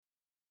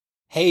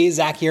Hey,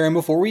 Zach here, and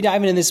before we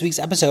dive into this week's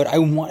episode, I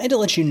wanted to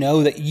let you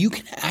know that you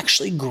can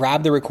actually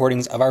grab the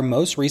recordings of our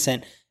most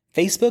recent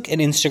Facebook and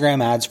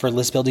Instagram ads for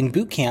List Building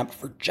Bootcamp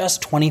for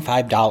just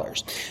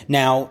 $25.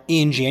 Now,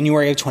 in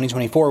January of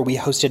 2024, we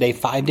hosted a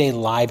 5-day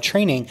live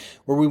training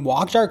where we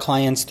walked our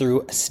clients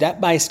through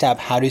step-by-step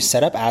how to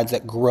set up ads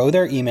that grow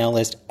their email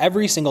list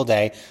every single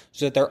day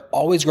so that they're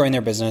always growing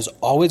their business,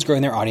 always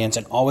growing their audience,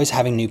 and always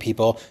having new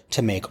people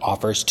to make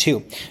offers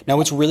to. Now,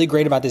 what's really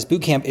great about this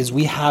bootcamp is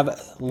we have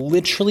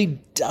literally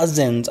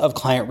dozens of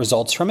client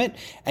results from it,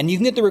 and you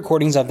can get the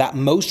recordings of that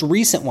most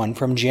recent one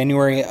from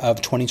January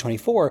of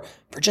 2024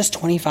 for just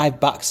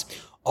 $25.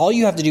 All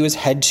you have to do is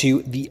head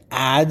to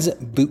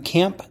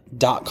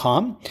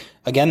theadsbootcamp.com.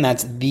 Again,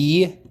 that's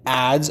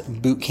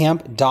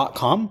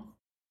theadsbootcamp.com.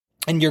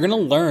 And you're going to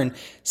learn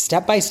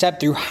step by step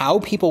through how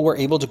people were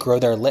able to grow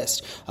their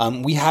list.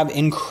 We have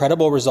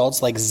incredible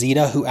results like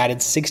Zeta, who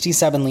added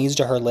 67 leads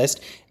to her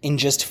list in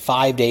just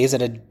 5 days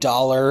at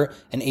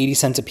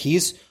 $1.80 a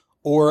piece.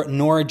 Or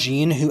Nora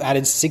Jean, who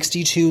added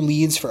 62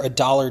 leads for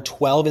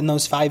 $1.12 in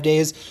those 5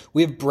 days.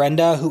 We have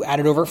Brenda, who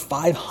added over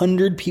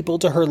 500 people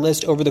to her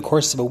list over the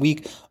course of a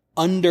week,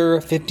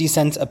 under 50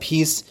 cents a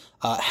piece.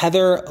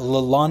 Heather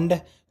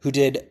Lalonde, who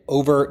did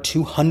over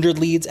 200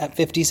 leads at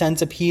 50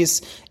 cents a piece.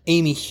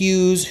 Amy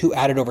Hughes, who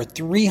added over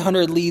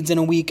 300 leads in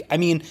a week. I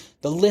mean,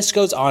 the list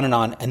goes on.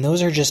 And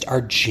those are just our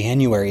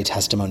January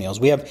testimonials.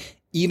 We have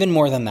even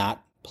more than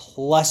that,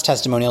 plus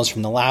testimonials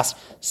from the last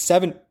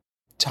 7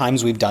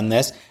 times we've done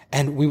this,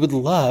 and we would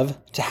love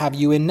to have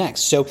you in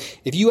next. So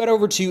if you head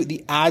over to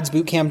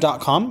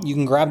theadsbootcamp.com, you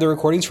can grab the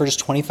recordings for just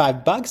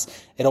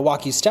 $25. It'll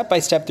walk you step by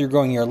step through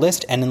growing your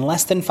list, and in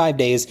less than 5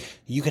 days,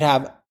 you could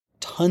have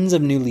tons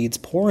of new leads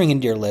pouring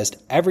into your list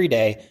every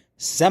day,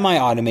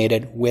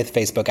 semi-automated with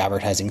Facebook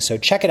advertising. So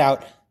check it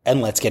out,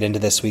 and let's get into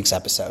this week's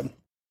episode.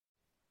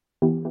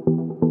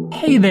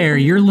 Hey there,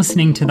 you're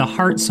listening to the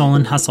Heart, Soul,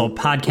 and Hustle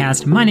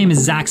podcast. My name is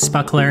Zach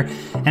Spuckler,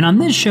 and on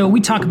this show,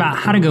 we talk about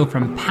how to go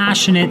from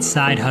passionate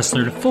side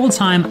hustler to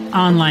full-time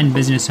online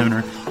business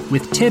owner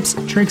with tips,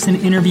 tricks, and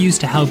interviews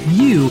to help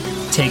you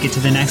take it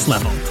to the next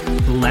level.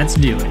 Let's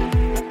do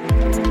it.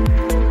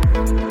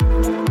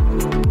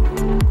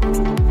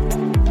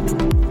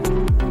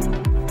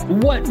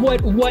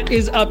 What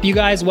is up, you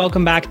guys?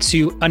 Welcome back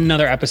to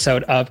another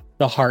episode of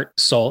the Heart,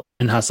 Soul,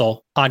 and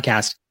Hustle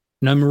podcast.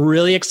 And I'm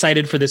really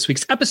excited for this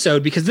week's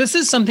episode because this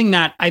is something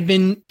that I've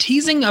been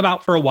teasing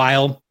about for a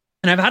while,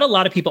 and I've had a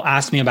lot of people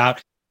ask me about,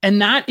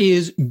 and that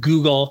is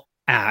Google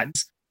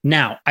Ads.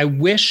 Now, I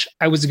wish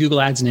I was a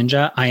Google Ads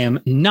ninja. I am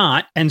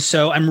not. And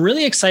so I'm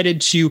really excited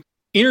to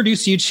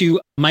introduce you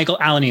to Michael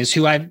Alaniz,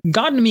 who I've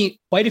gotten to meet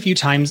quite a few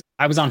times.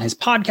 I was on his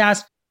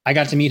podcast. I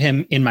got to meet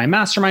him in my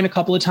mastermind a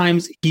couple of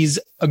times. He's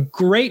a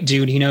great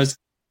dude. He knows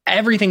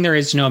everything there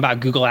is to know about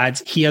Google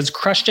Ads. He has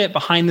crushed it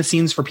behind the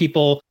scenes for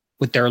people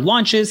with their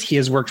launches. He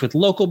has worked with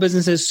local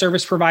businesses,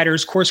 service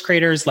providers, course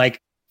creators. Like,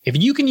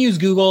 if you can use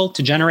Google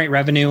to generate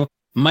revenue,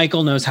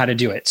 Michael knows how to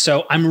do it.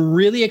 So I'm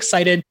really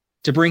excited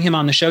to bring him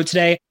on the show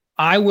today.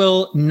 I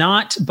will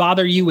not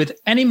bother you with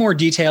any more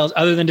details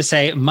other than to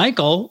say,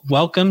 Michael,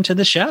 welcome to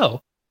the show.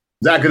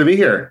 Zach, good to be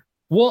here.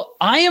 Well,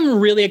 I am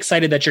really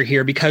excited that you're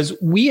here because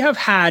we have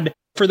had,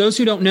 for those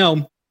who don't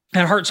know,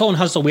 at Heart, Soul, and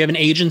Hustle, we have an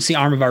agency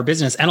arm of our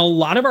business. And a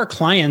lot of our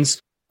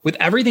clients, with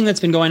everything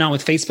that's been going on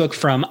with Facebook,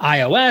 from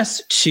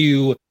iOS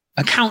to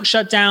account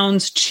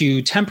shutdowns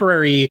to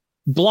temporary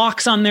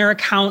blocks on their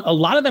account, a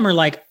lot of them are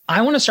like,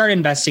 I want to start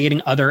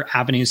investigating other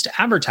avenues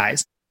to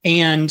advertise.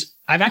 And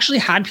I've actually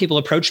had people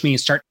approach me,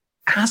 start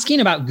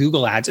asking about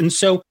Google Ads. And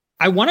so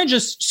I want to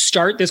just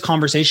start this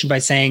conversation by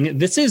saying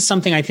this is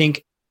something I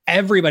think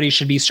everybody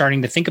should be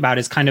starting to think about,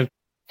 is kind of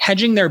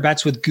hedging their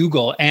bets with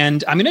Google.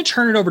 And I'm going to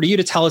turn it over to you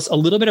to tell us a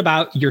little bit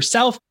about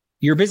yourself,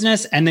 your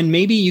business, and then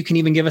maybe you can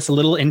even give us a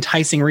little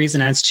enticing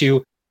reason as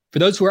to, for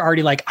those who are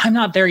already like, I'm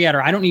not there yet,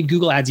 or I don't need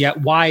Google Ads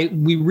yet, why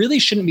we really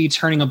shouldn't be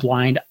turning a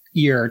blind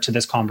ear to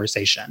this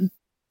conversation.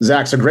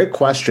 Zach, so great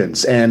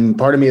questions. And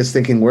part of me is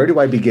thinking, where do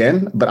I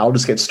begin? But I'll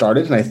just get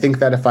started. And I think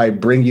that if I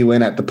bring you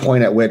in at the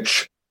point at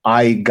which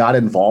I got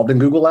involved in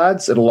Google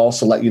Ads, it'll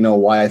also let you know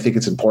why I think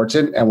it's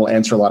important, and will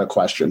answer a lot of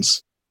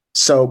questions.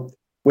 So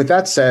with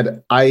that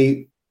said,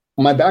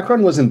 my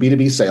background was in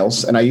B2B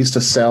sales, and I used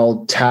to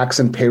sell tax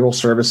and payroll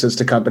services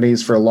to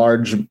companies for a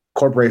large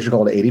corporation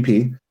called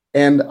ADP.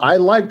 And I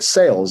liked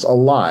sales a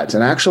lot.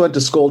 And I actually went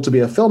to school to be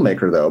a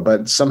filmmaker, though.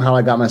 But somehow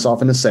I got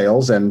myself into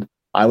sales, and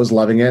I was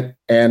loving it.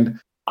 And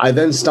I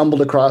then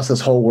stumbled across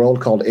this whole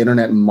world called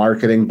internet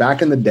marketing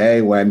back in the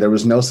day when there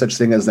was no such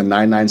thing as the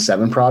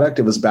 997 product.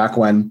 It was back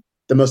when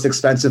the most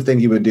expensive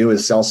thing you would do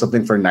is sell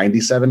something for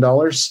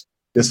 $97.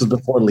 This was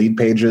before lead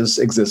pages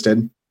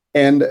existed.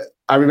 And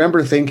I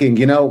remember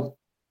thinking,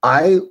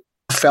 I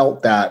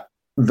felt that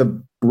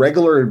the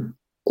regular,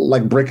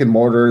 like brick and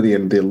mortar,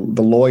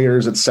 the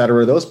lawyers, et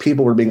cetera, those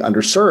people were being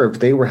underserved.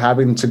 They were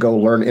having to go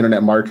learn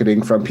internet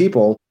marketing from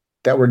people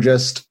that were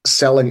just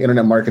selling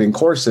internet marketing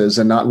courses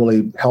and not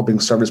really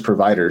helping service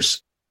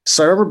providers.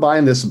 So I remember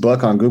buying this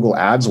book on Google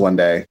Ads one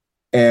day,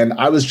 and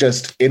I was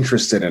just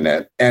interested in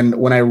it. And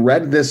when I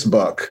read this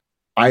book,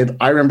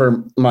 I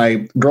remember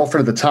my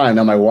girlfriend at the time,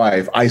 now my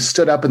wife, I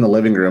stood up in the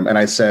living room and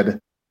I said,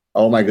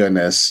 oh my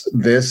goodness,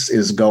 this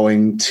is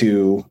going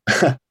to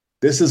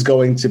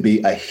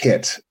be a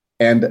hit.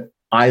 And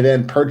I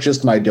then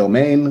purchased my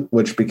domain,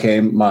 which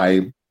became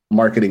my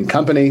marketing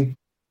company.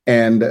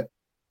 And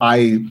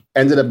I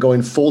ended up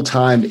going full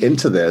time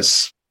into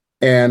this.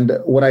 And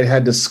what I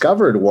had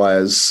discovered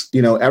was,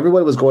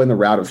 everyone was going the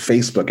route of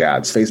Facebook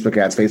ads.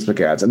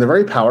 And they're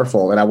very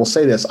powerful. And I will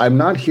say this, I'm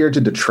not here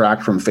to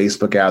detract from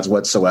Facebook ads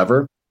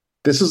whatsoever.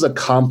 This is a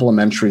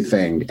complementary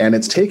thing. And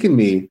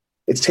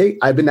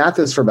I've been at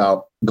this for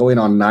about going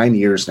on 9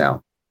 years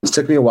now. It's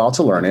took me a while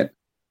to learn it.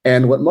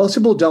 And what most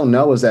people don't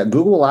know is that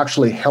Google will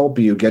actually help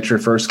you get your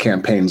first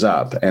campaigns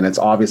up. And it's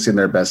obviously in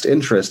their best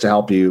interest to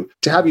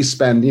have you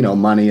spend,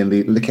 money in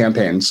the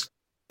campaigns.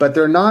 But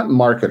they're not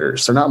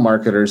marketers. They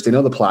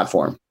know the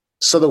platform.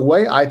 So the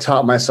way I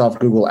taught myself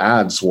Google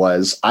Ads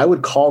was I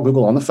would call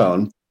Google on the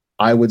phone.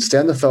 I would stay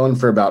on the phone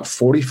for about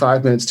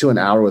 45 minutes to an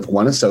hour with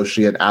one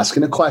associate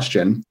asking a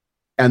question.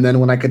 And then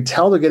when I could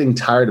tell they're getting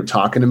tired of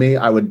talking to me,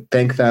 I would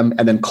thank them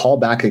and then call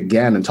back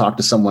again and talk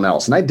to someone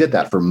else. And I did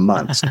that for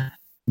months,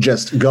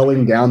 just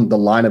going down the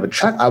line of a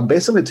check. I would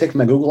basically take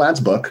my Google Ads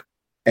book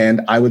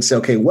and I would say,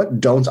 okay, what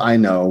don't I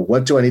know?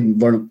 What do I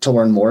need to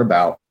learn more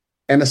about?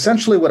 And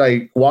essentially what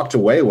I walked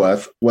away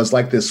with was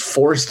like this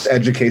forced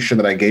education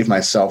that I gave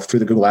myself through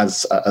the Google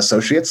Ads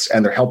associates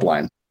and their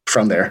helpline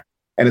from there.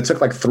 And it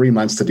took like 3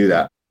 months to do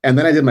that. And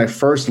then I did my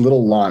first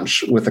little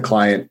launch with a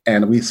client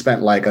and we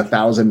spent like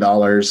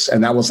 $1,000.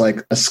 And that was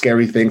like a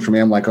scary thing for me.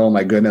 I'm like, oh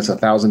my goodness,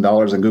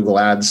 $1,000 in Google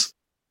Ads.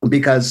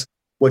 Because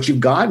what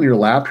you've got in your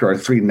lap here are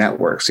 3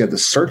 networks. You have the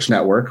search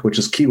network, which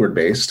is keyword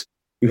based.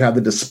 You have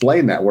the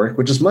display network,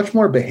 which is much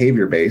more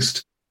behavior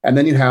based. And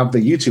then you have the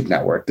YouTube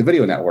network, the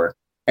video network.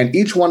 And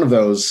each one of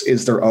those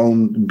is their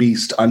own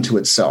beast unto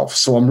itself.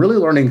 So I'm really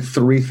learning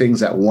 3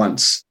 things at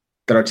once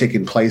that are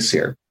taking place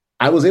here.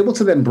 I was able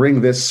to then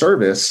bring this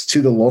service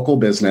to the local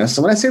business.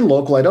 And when I say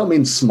local, I don't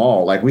mean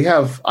small. Like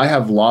I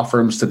have law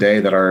firms today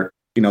that are,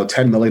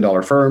 $10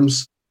 million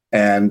firms,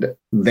 and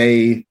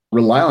they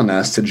rely on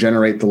us to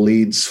generate the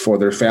leads for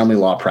their family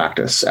law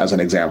practice, as an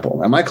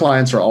example. And my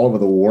clients are all over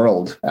the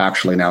world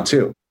actually now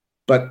too.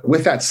 But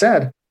with that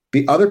said,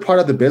 the other part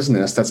of the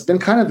business that's been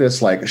kind of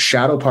this like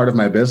shadow part of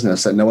my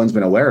business that no one's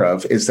been aware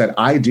of is that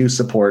I do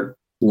support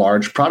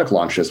large product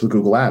launches with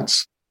Google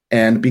Ads.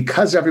 And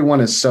because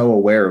everyone is so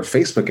aware of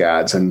Facebook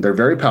ads and they're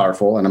very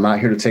powerful, and I'm not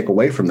here to take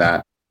away from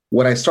that,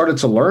 what I started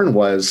to learn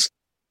was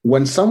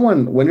when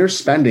you're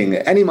spending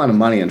any amount of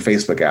money in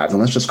Facebook ads,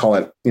 and let's just call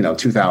it,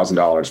 $2,000,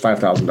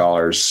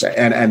 $5,000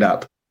 and end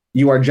up,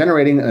 you are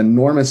generating an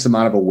enormous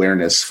amount of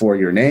awareness for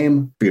your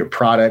name, for your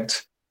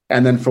product,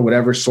 and then for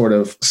whatever sort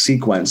of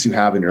sequence you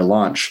have in your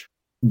launch.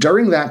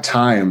 During that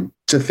time,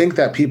 to think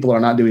that people are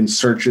not doing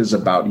searches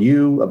about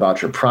you,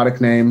 about your product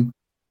name,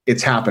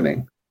 it's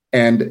happening.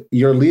 And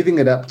you're leaving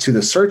it up to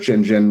the search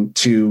engine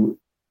to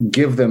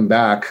give them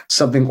back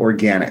something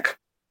organic.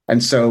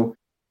 And so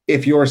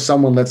if you're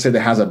someone, let's say, that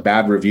has a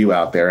bad review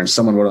out there and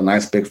someone wrote a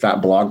nice big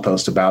fat blog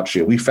post about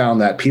you, we found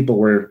that people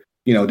were,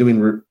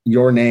 doing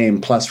your name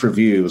plus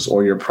reviews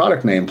or your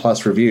product name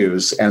plus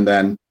reviews. And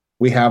then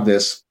we have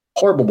this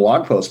horrible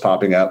blog post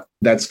popping up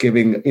that's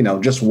giving,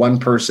 just one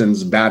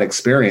person's bad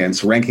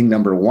experience ranking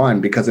number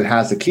 1 because it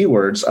has the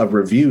keywords of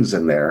reviews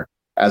in there,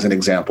 as an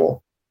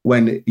example.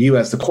 When you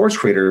as the course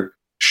creator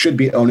should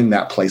be owning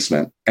that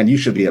placement and you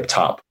should be up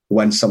top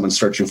when someone's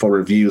searching for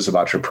reviews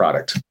about your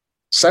product.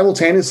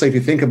 Simultaneously, if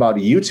you think about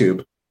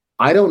YouTube,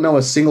 I don't know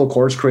a single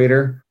course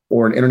creator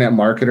or an internet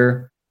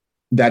marketer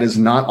that is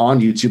not on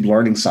YouTube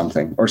learning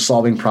something or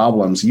solving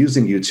problems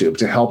using YouTube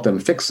to help them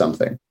fix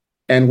something.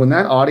 And when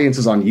that audience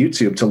is on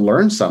YouTube to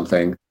learn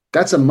something,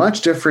 that's a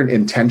much different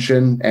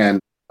intention and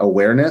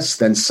awareness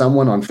than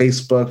someone on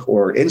Facebook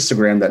or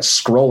Instagram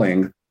that's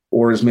scrolling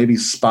or is maybe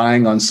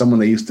spying on someone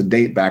they used to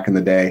date back in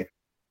the day.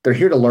 They're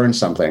here to learn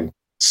something.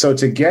 So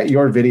to get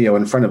your video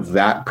in front of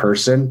that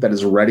person that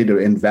is ready to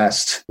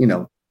invest,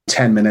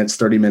 10 minutes,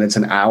 30 minutes,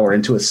 an hour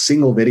into a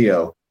single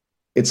video,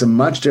 it's a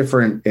much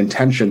different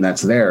intention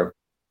that's there.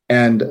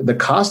 And the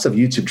cost of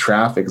YouTube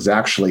traffic is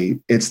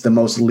it's the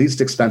most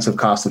least expensive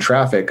cost of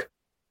traffic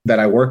that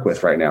I work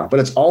with right now, but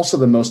it's also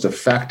the most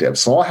effective.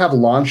 So I'll have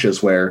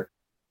launches where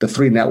the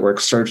 3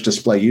 networks, search,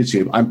 display,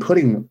 YouTube, I'm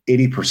putting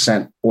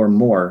 80% or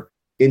more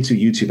into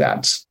YouTube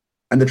ads.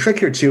 And the trick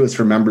here too is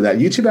to remember that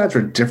YouTube ads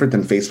are different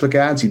than Facebook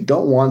ads. You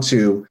don't want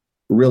to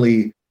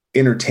really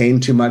entertain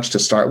too much to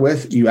start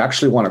with. You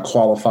actually want to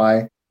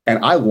qualify.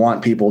 And I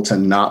want people to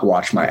not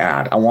watch my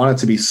ad. I want it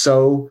to be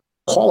so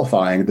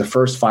qualifying the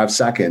first 5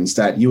 seconds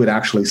that you would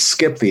actually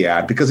skip the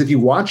ad. Because if you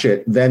watch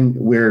it, then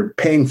we're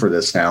paying for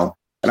this now.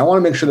 And I want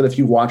to make sure that if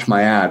you watch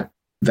my ad,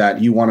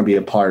 that you want to be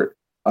a part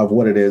of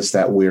what it is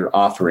that we're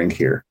offering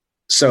here.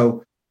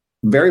 So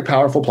very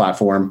powerful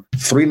platform,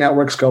 3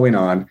 networks going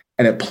on,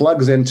 and it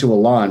plugs into a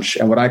launch.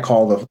 And what I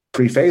call the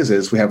 3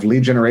 phases, we have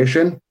lead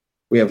generation,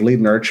 we have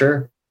lead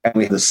nurture, and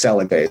we have the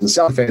selling phase. The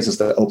selling phase is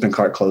the open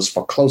cart, close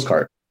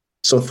cart.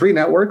 So 3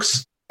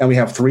 networks, and we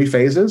have 3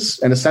 phases.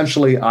 And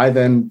essentially, I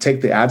then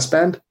take the ad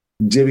spend,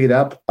 divvy it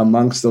up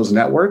amongst those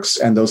networks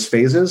and those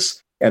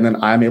phases, and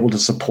then I'm able to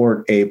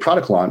support a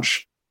product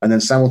launch and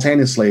then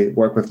simultaneously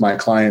work with my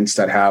clients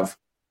that have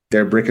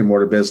their brick and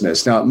mortar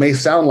business. Now, it may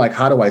sound like,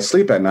 how do I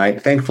sleep at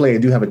night? Thankfully, I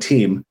do have a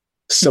team.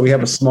 So we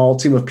have a small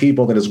team of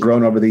people that has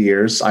grown over the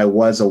years. I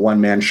was a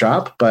one-man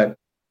shop, but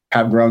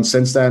have grown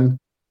since then.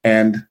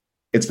 And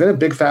it's been a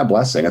big fat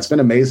blessing. It's been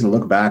amazing to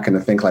look back and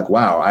to think like,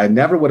 wow, I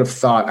never would have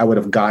thought I would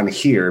have gotten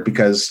here,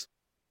 because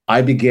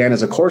I began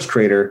as a course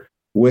creator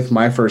with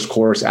my first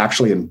course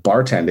actually in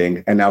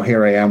bartending. And now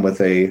here I am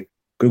with a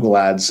Google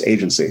Ads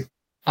agency.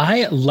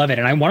 I love it.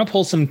 And I want to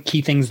pull some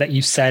key things that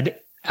you said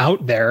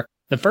out there.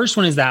 The first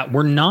one is that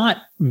we're not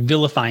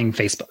vilifying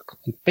Facebook.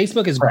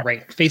 Facebook is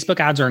great. Facebook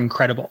ads are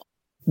incredible.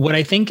 What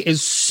I think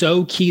is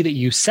so key that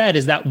you said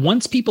is that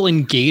once people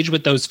engage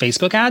with those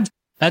Facebook ads,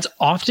 that's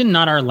often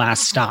not our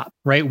last stop,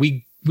 right?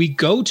 We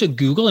go to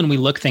Google and we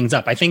look things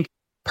up. I think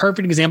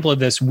perfect example of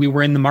this, we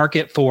were in the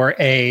market for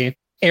a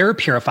air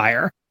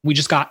purifier. We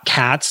just got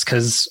cats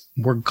because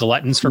we're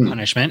gluttons for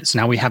punishment. So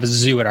now we have a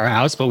zoo at our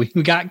house, but we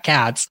got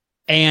cats,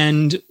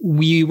 and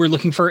we were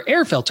looking for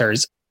air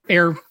filters,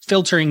 air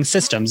filtering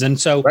systems. And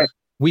so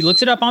we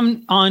looked it up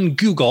on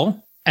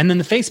Google, and then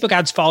the Facebook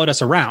ads followed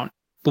us around.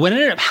 But what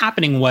ended up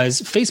happening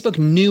was Facebook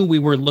knew we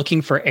were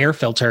looking for air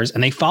filters,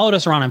 and they followed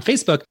us around on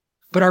Facebook.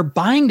 But our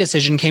buying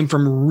decision came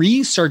from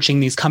researching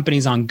these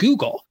companies on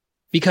Google.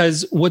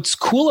 Because what's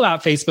cool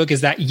about Facebook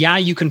is that, yeah,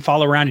 you can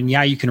follow around and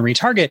yeah, you can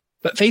retarget,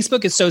 but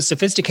Facebook is so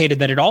sophisticated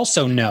that it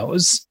also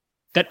knows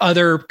that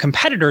other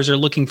competitors are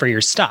looking for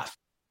your stuff,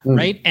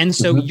 right? And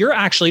so you're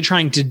actually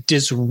trying to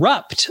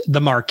disrupt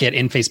the market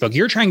in Facebook.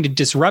 You're trying to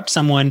disrupt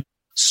someone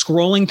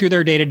scrolling through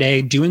their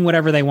day-to-day, doing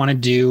whatever they want to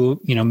do,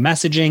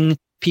 messaging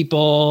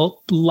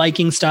people,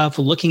 liking stuff,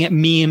 looking at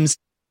memes,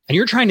 and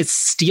you're trying to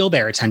steal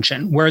their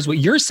attention. Whereas what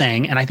you're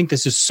saying, and I think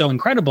this is so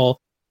incredible,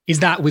 is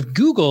that with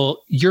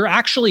Google, you're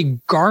actually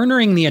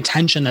garnering the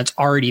attention that's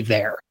already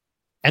there.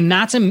 And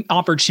that's an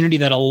opportunity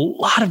that a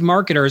lot of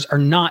marketers are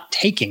not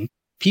taking.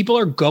 People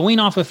are going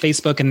off of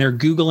Facebook and they're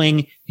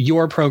Googling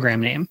your program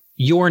name,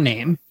 your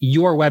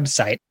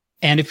website.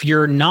 And if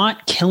you're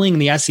not killing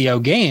the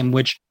SEO game,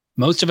 which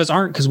most of us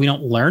aren't because we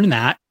don't learn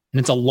that, and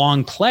it's a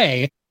long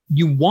play,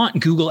 you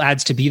want Google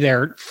ads to be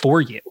there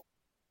for you.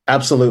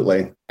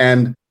 Absolutely.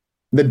 And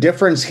the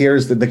difference here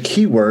is that the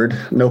keyword,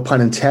 no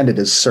pun intended,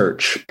 is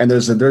search. And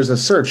there's a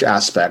search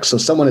aspect. So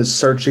someone is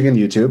searching in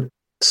YouTube,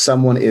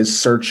 someone is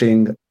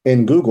searching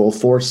in Google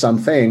for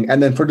something.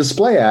 And then for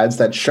display ads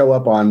that show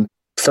up on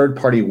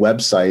third-party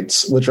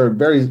websites,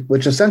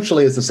 which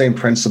essentially is the same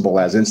principle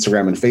as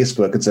Instagram and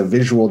Facebook. It's a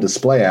visual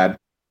display ad.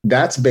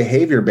 That's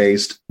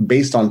behavior-based,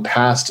 based on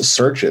past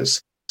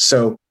searches.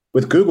 So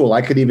with Google,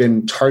 I could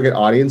even target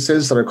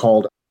audiences that are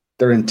called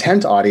their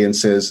intent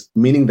audiences,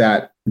 meaning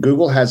that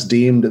Google has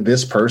deemed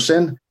this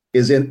person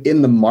is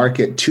in the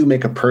market to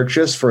make a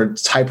purchase for a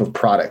type of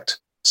product.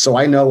 So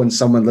I know when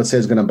someone, let's say,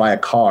 is going to buy a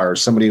car, or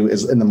somebody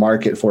is in the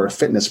market for a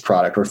fitness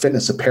product or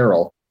fitness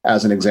apparel,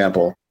 as an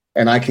example,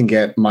 and I can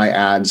get my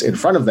ads in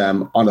front of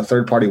them on a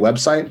third-party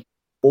website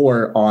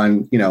or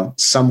on,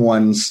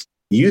 someone's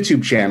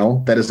YouTube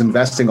channel that is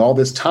investing all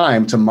this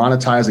time to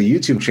monetize a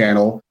YouTube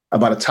channel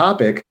about a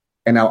topic.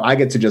 And now I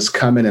get to just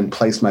come in and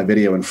place my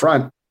video in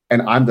front,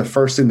 and I'm the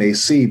first thing they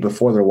see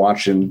before they're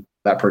watching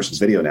that person's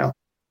video now.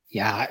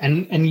 Yeah.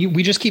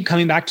 We just keep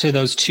coming back to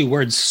those two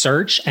words,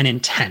 search and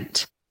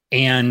intent.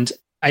 And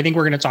I think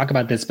we're going to talk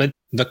about this, but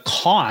the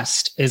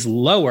cost is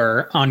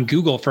lower on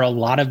Google for a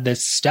lot of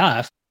this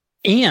stuff,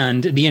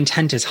 and the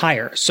intent is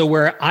higher. So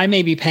where I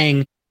may be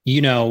paying,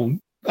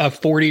 a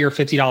 $40 or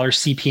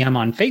 $50 CPM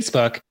on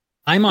Facebook,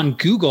 I'm on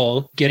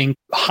Google getting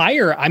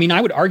higher. I mean,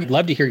 I would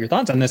love to hear your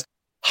thoughts on this,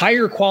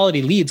 higher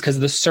quality leads, because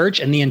the search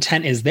and the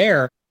intent is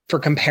there for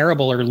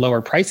comparable or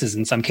lower prices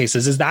in some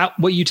cases. Is that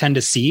what you tend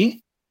to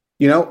see?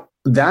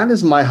 That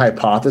is my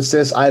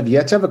hypothesis. I've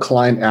yet to have a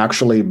client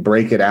actually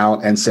break it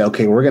out and say,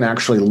 okay, we're going to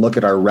actually look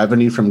at our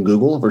revenue from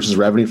Google versus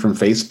revenue from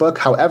Facebook.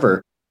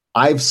 However,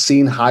 I've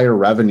seen higher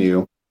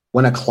revenue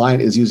when a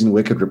client is using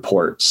Wicked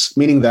Reports,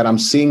 meaning that I'm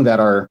seeing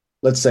that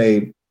let's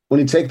say, when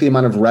you take the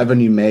amount of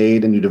revenue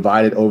made and you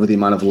divide it over the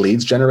amount of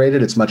leads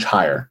generated, it's much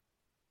higher.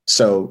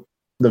 So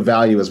the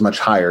value is much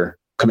higher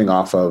coming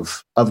off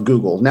of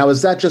Google. Now,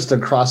 is that just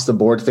across the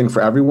board thing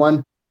for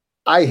everyone?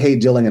 I hate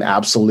dealing in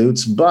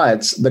absolutes,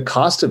 but the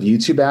cost of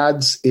YouTube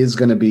ads is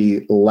going to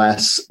be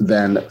less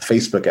than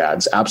Facebook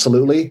ads.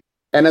 Absolutely.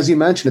 And as you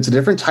mentioned, it's a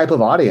different type of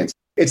audience.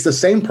 It's the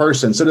same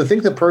person. So to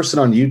think the person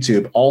on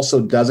YouTube also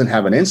doesn't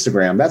have an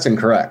Instagram, that's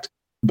incorrect.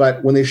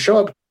 But when they show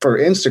up for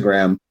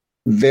Instagram,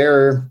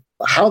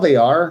 how they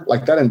are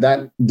like that, and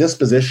that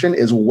disposition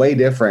is way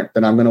different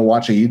than I'm going to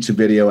watch a YouTube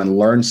video and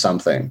learn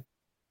something.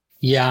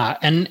 Yeah.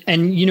 And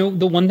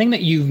the one thing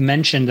that you've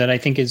mentioned that I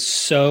think is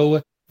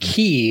so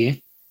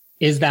key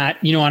is that,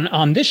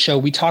 on this show,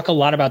 we talk a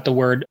lot about the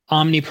word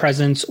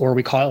omnipresence, or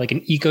we call it like an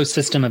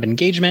ecosystem of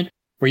engagement,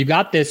 where you've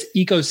got this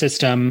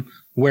ecosystem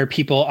where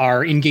people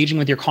are engaging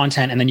with your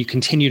content and then you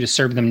continue to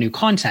serve them new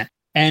content.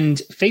 And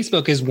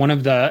Facebook is one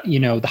of the,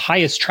 the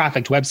highest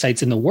trafficked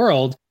websites in the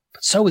world,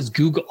 but so is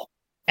Google.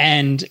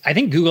 And I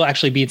think Google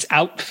actually beats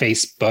out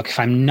Facebook, if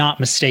I'm not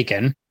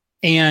mistaken.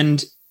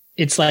 And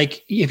it's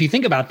like, if you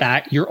think about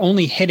that, you're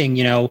only hitting,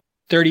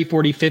 30,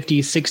 40,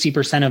 50,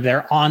 60% of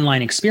their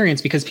online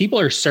experience because people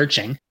are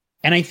searching.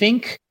 And I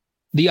think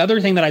the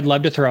other thing that I'd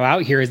love to throw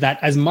out here is that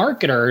as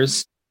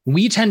marketers,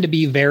 we tend to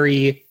be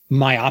very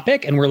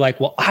myopic and we're like,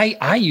 well,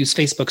 I use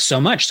Facebook so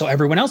much, so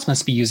everyone else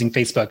must be using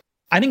Facebook.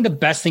 I think the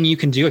best thing you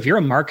can do if you're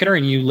a marketer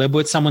and you live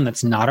with someone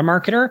that's not a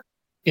marketer,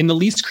 in the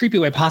least creepy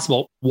way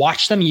possible,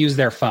 watch them use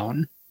their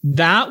phone.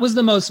 That was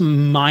the most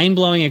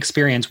mind-blowing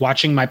experience,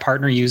 watching my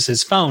partner use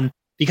his phone,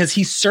 because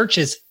he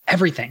searches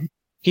everything.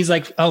 He's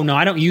like, oh no,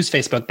 I don't use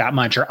Facebook that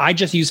much, or I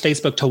just use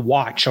Facebook to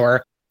watch,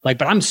 or like,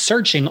 but I'm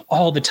searching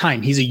all the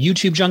time. He's a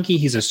YouTube junkie.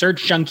 He's a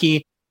search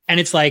junkie. And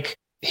it's like,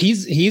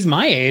 he's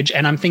my age.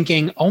 And I'm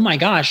thinking, oh my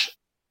gosh,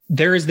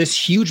 there is this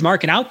huge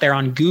market out there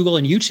on Google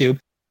and YouTube,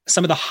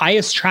 some of the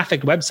highest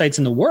trafficked websites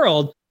in the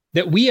world,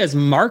 that we as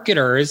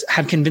marketers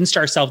have convinced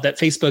ourselves that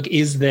Facebook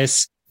is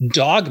this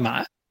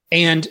dogma.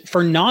 And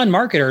for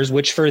non-marketers,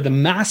 which for the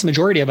mass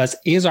majority of us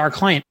is our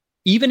client,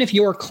 even if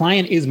your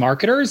client is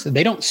marketers,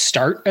 they don't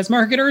start as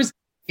marketers.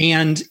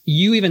 And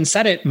you even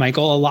said it,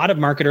 Michael, a lot of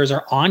marketers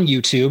are on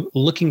YouTube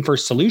looking for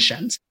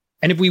solutions.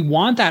 And if we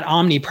want that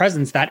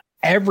omnipresence, that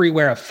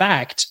everywhere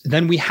effect,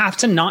 then we have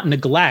to not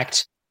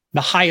neglect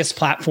the highest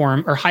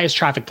platform or highest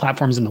traffic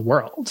platforms in the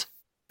world.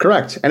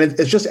 Correct. And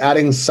it's just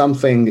adding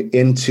something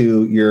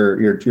into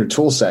your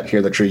tool set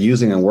here that you're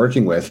using and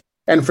working with.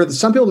 And for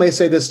some people may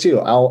say this too.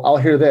 I'll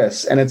hear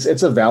this, and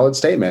it's a valid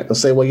statement. They'll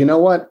say, well, you know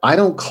what? I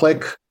don't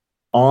click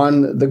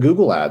on the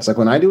Google ads. Like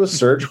when I do a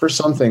search for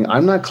something,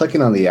 I'm not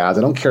clicking on the ads.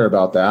 I don't care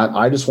about that.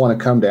 I just want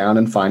to come down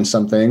and find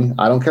something.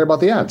 I don't care about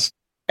the ads.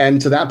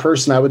 And to that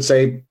person, I would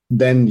say,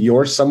 then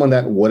you're someone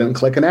that wouldn't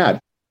click an ad.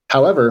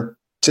 However,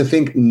 to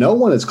think no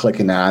one is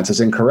clicking ads is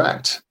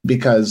incorrect,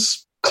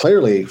 because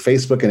clearly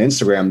Facebook and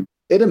Instagram,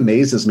 it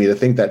amazes me to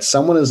think that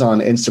someone is on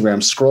Instagram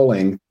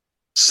scrolling,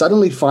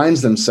 suddenly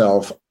finds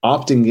themselves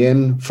opting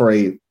in for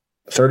a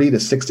 30 to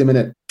 60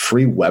 minute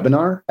free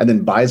webinar and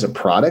then buys a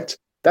product.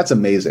 That's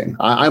amazing.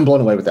 I'm blown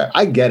away with that.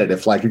 I get it.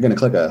 If like you're going to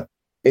click a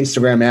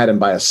Instagram ad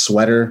and buy a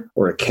sweater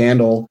or a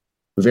candle,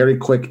 very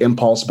quick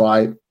impulse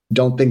buy,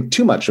 don't think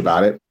too much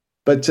about it.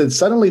 But to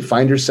suddenly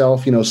find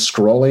yourself,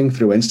 scrolling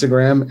through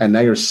Instagram and now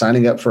you're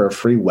signing up for a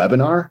free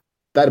webinar,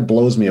 that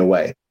blows me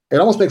away. It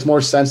almost makes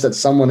more sense that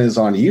someone is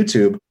on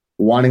YouTube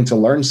wanting to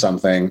learn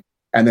something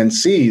and then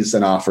sees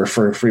an offer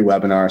for a free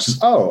webinar, says,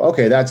 oh,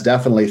 okay, that's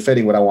definitely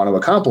fitting what I want to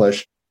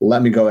accomplish.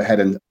 Let me go ahead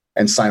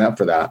and sign up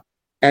for that.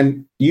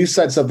 And you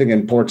said something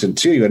important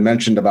too. You had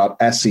mentioned about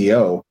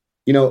SEO.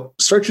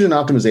 Search engine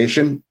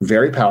optimization,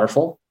 very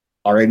powerful.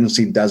 Our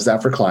agency does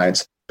that for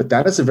clients, but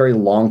that is a very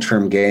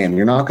long-term game.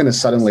 You're not going to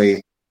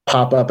suddenly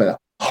pop up a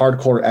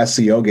hardcore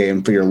SEO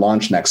game for your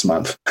launch next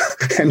month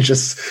and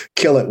just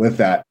kill it with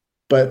that.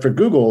 But for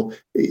Google,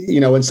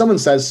 when someone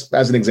says,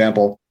 as an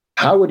example,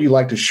 how would you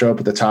like to show up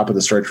at the top of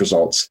the search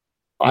results?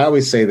 I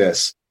always say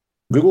this: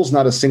 Google's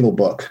not a single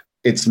book.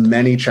 It's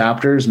many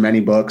chapters,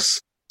 many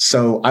books.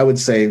 So I would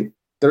say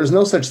there's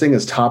no such thing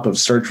as top of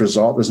search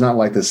result. There's not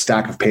like this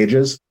stack of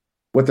pages.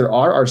 What there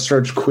are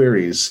search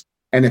queries.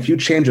 And if you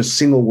change a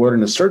single word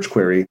in a search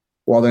query,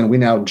 well, then we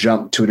now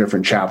jump to a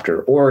different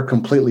chapter or a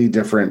completely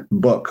different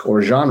book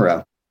or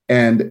genre.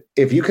 And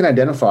if you can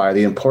identify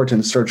the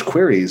important search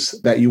queries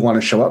that you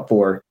want to show up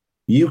for,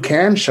 you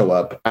can show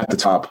up at the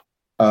top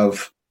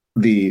of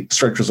the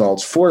search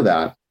results for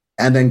that,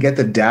 and then get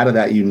the data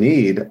that you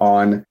need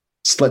on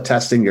split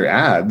testing your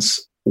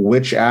ads.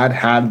 Which ad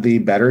had the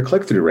better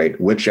click-through rate?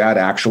 Which ad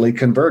actually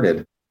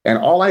converted? And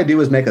all I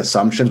do is make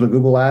assumptions with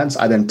Google Ads.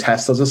 I then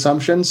test those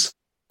assumptions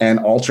and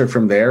alter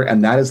from there.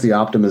 And that is the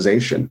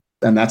optimization.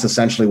 And that's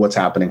essentially what's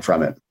happening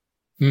from it.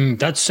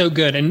 That's so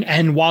good.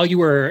 And while you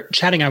were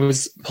chatting, I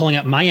was pulling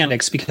up my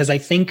index because I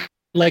think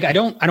I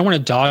don't want to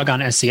dog on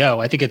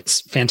SEO. I think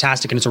it's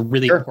fantastic and it's a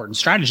really important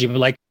strategy.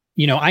 But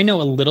I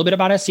know a little bit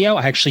about SEO.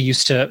 I actually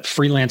used to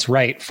freelance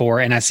write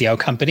for an SEO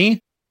company,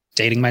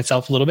 dating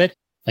myself a little bit,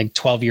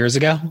 12 years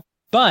ago.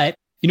 But,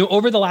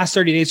 over the last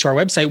 30 days to our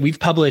website, we've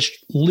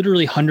published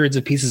literally hundreds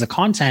of pieces of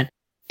content.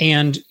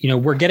 And,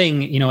 we're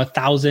getting,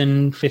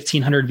 1,000,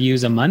 1,500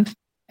 views a month.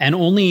 And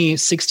only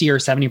 60 or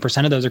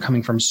 70% of those are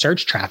coming from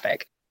search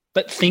traffic.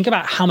 But think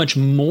about how much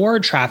more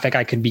traffic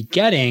I could be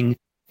getting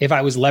if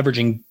I was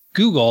leveraging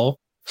Google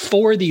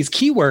for these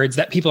keywords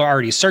that people are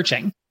already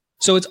searching.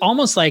 So it's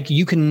almost like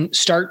you can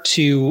start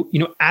to,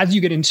 as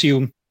you get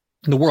into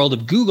the world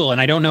of Google,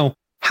 and I don't know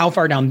how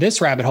far down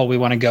this rabbit hole we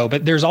want to go,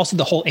 but there's also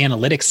the whole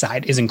analytics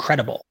side is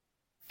incredible.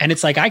 And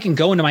it's like, I can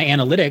go into my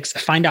analytics,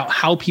 find out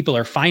how people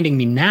are finding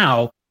me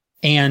now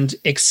and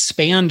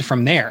expand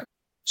from there.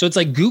 So it's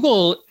like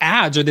Google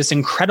ads are this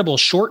incredible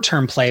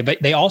short-term play,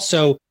 but they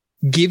also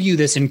give you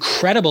this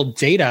incredible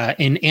data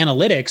in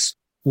analytics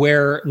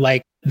where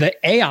the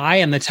AI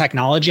and the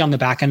technology on the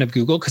back end of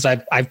Google, because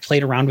I've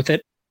played around with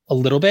it a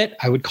little bit.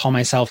 I would call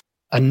myself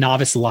a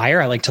novice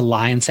liar. I like to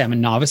lie and say I'm a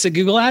novice at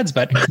Google Ads,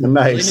 but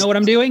nice. I really know what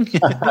I'm doing.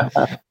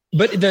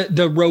 But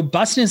the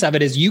robustness of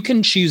it is you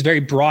can choose very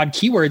broad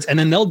keywords, and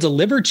then they'll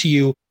deliver to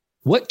you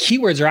what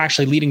keywords are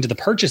actually leading to the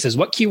purchases,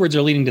 what keywords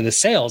are leading to the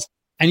sales.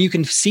 And you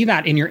can see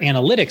that in your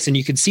analytics, and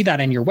you can see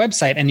that in your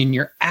website and in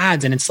your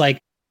ads. And it's like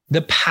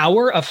the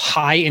power of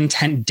high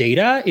intent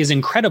data is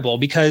incredible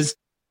because,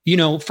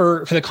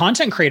 for the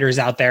content creators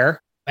out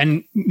there,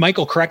 and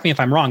Michael, correct me if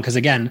I'm wrong, because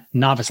again,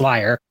 novice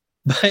liar,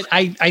 but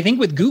I think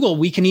with Google,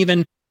 we can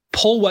even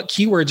pull what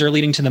keywords are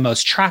leading to the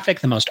most traffic,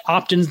 the most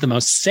opt-ins, the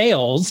most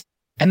sales.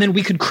 And then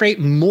we could create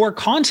more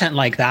content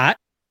like that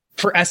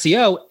for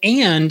SEO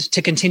and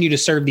to continue to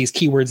serve these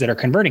keywords that are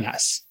converting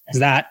us. Is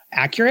that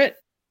accurate?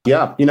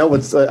 Yeah.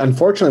 What's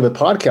unfortunately with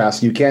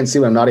podcasts, you can't see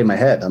when I'm nodding my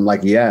head. I'm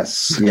like,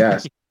 yes.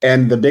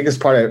 And the biggest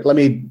part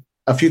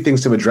a few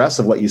things to address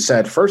of what you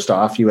said. First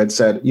off, you had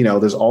said,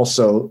 there's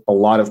also a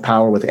lot of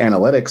power with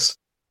analytics.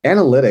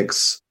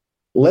 Analytics,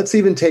 let's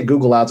even take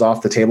Google Ads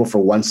off the table for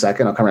 1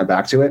 second. I'll come right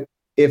back to it.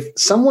 If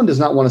someone does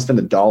not want to spend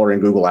 $1 in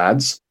Google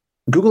Ads,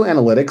 Google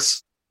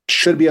Analytics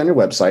should be on your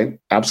website.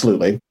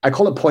 Absolutely. I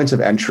call it points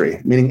of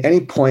entry, meaning any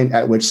point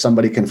at which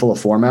somebody can fill a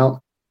form out.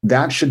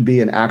 That should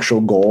be an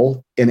actual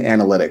goal in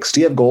analytics.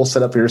 Do you have goals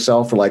set up for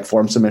yourself for like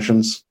form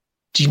submissions?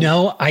 Do you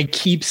know, I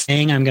keep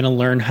saying I'm going to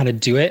learn how to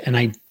do it and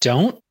I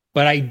don't,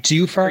 but I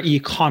do for our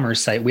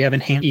e-commerce site. We have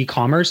enhanced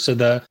e-commerce. So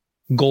the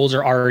goals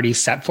are already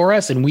set for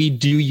us. And we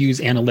do use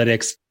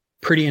analytics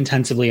pretty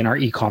intensively in our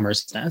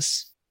e-commerce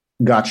business.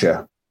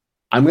 Gotcha.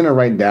 I'm going to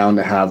write down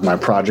to have my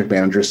project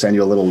manager send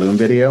you a little Loom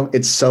video.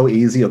 It's so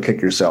easy. You'll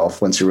kick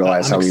yourself once you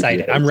realize how easy it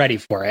is. I'm ready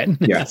for it.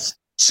 Yes.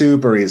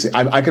 Super easy.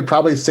 I could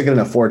probably stick it in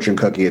a fortune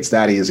cookie. It's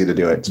that easy to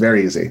do it. It's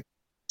very easy.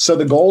 So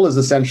the goal is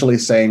essentially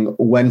saying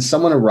when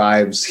someone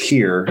arrives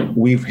here,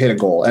 we've hit a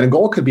goal. And a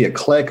goal could be a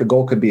click. A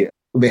goal could be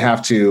they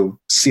have to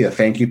see a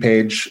thank you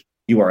page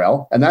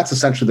URL. And that's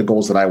essentially the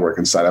goals that I work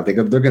inside of.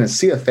 They're going to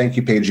see a thank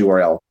you page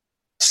URL.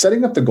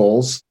 Setting up the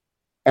goals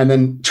and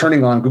then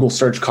turning on Google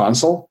Search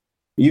Console,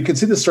 you can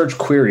see the search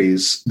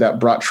queries that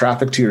brought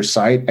traffic to your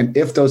site and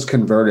if those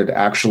converted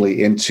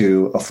actually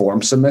into a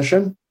form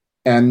submission.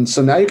 And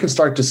so now you can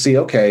start to see,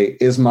 okay,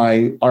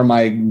 are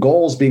my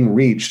goals being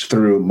reached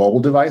through mobile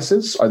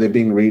devices? Are they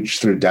being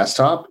reached through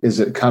desktop?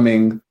 Is it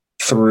coming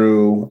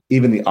through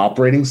even the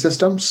operating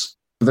systems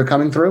that they're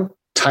coming through?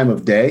 Time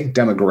of day,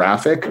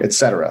 demographic,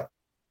 etc.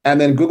 And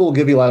then Google will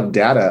give you a lot of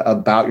data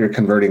about your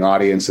converting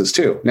audiences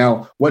too.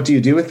 Now, what do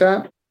you do with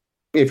that?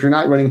 If you're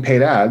not running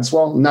paid ads,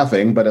 well,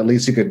 nothing, but at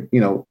least you could,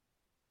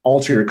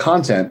 alter your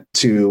content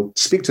to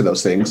speak to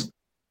those things.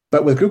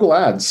 But with Google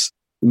Ads,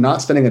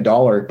 not spending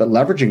 $1, but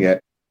leveraging it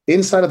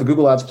inside of the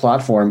Google Ads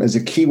platform is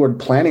a keyword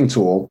planning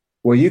tool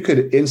where you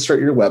could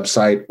insert your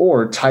website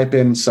or type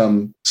in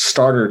some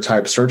starter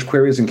type search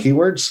queries and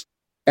keywords.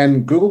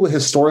 And Google will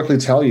historically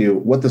tell you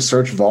what the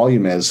search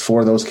volume is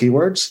for those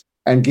keywords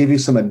and give you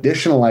some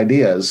additional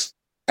ideas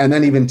and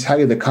then even tell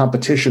you the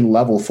competition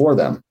level for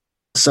them.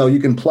 So you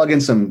can plug in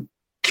some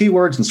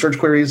keywords and search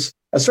queries.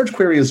 A search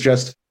query is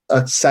just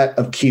a set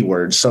of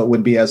keywords. So it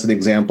would be, as an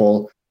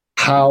example,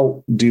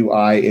 how do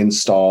I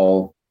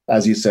install,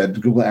 as you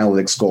said, Google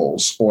Analytics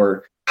goals,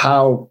 or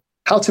how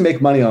to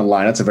make money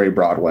online? That's a very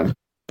broad one.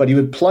 But you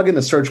would plug in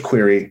a search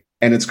query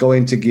and it's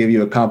going to give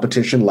you a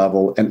competition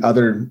level and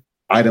other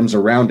items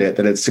around it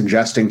that it's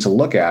suggesting to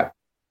look at.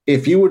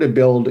 If you were to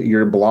build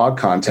your blog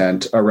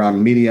content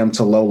around medium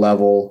to low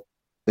level,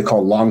 they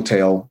call long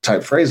tail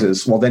type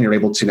phrases, well, then you're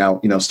able to now,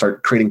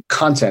 start creating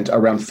content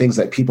around things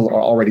that people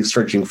are already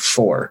searching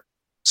for.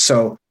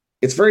 So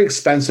it's very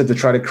expensive to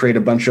try to create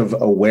a bunch of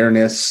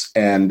awareness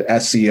and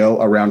SEO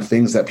around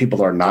things that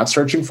people are not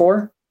searching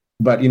for.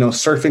 But,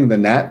 surfing the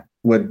net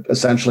would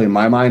essentially, in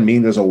my mind,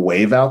 mean there's a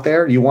wave out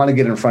there. You want to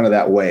get in front of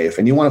that wave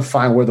and you want to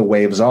find where the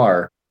waves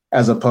are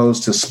as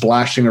opposed to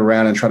splashing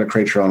around and trying to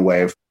create your own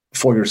wave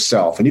for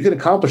yourself. And you can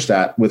accomplish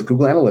that with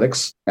Google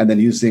Analytics and then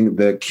using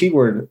the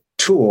keyword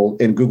tool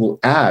in Google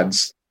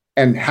Ads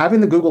and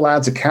having the Google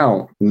Ads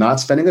account, not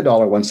spending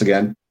 $1 once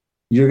again,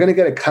 you're going to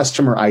get a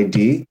customer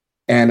ID.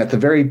 And at the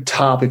very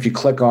top, if you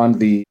click on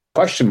the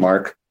question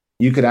mark,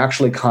 you could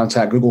actually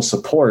contact Google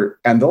support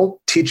and they'll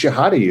teach you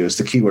how to use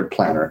the keyword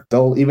planner.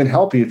 They'll even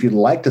help you if you'd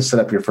like to set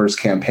up your first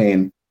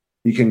campaign.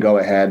 You can go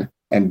ahead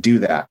and do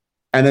that.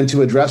 And then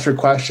to address your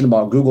question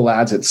about Google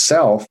Ads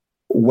itself,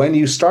 when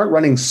you start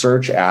running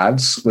search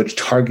ads, which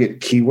target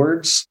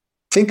keywords,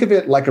 think of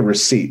it like a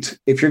receipt.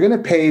 If you're going to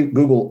pay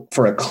Google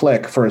for a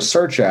click for a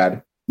search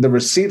ad, the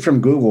receipt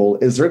from Google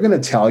is they're going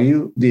to tell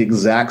you the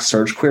exact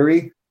search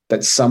query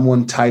that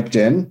someone typed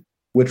in,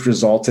 which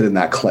resulted in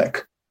that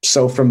click.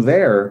 So from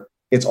there,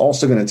 it's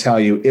also going to tell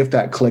you if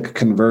that click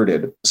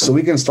converted. So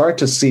we can start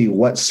to see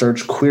what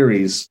search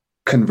queries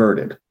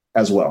converted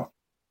as well.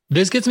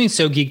 This gets me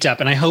so geeked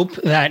up. And I hope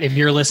that if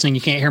you're listening,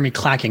 you can't hear me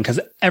clacking because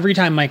every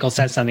time Michael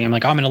says something, I'm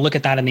like, I'm going to look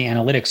at that in the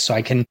analytics so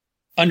I can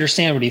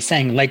understand what he's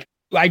saying. Like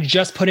I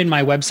just put in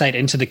my website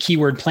into the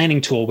keyword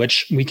planning tool,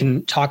 which we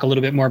can talk a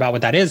little bit more about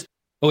what that is.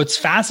 But what's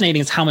fascinating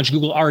is how much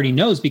Google already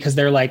knows because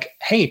they're like,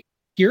 hey,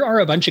 here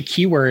are a bunch of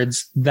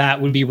keywords that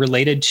would be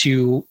related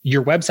to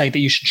your website that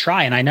you should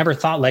try. And I never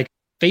thought like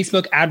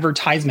Facebook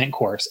advertisement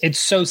course. It's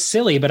so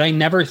silly, but I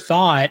never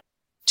thought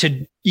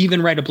to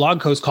even write a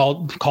blog post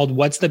called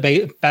What's the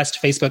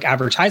Best Facebook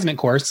Advertisement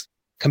Course?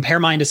 Compare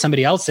mine to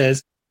somebody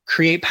else's,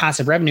 create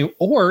passive revenue,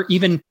 or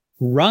even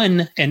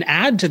run an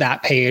ad to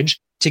that page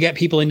to get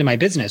people into my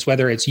business,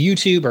 whether it's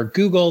YouTube or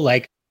Google.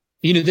 Like,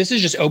 this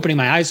is just opening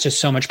my eyes to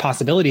so much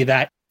possibility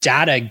that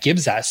data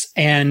gives us.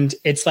 And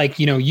it's like,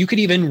 you could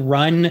even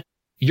run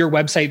your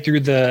website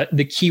through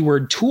the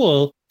keyword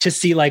tool to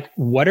see like,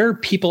 what are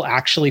people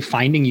actually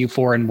finding you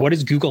for? And what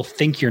does Google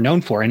think you're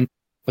known for? And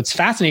what's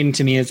fascinating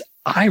to me is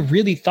I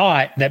really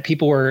thought that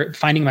people were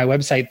finding my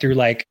website through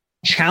like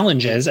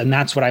challenges. And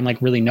that's what I'm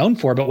like really known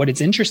for. But what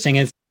it's interesting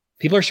is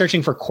people are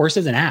searching for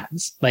courses and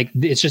ads. Like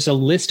it's just a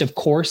list of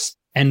course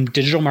and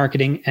digital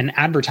marketing and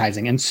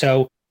advertising. And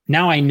so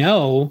now I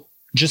know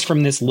just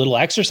from this little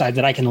exercise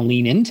that I can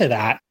lean into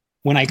that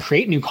when I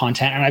create new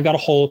content. And I've got a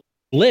whole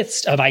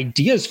list of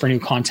ideas for new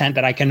content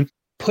that I can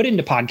put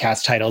into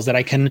podcast titles, that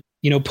I can,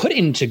 put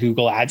into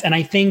Google Ads. And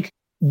I think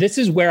this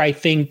is where I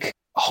think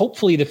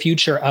hopefully the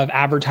future of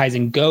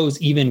advertising goes,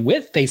 even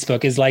with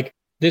Facebook, is like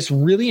this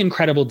really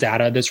incredible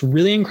data, this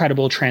really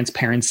incredible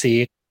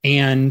transparency.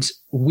 And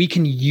we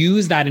can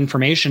use that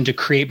information to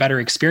create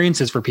better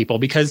experiences for people.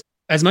 Because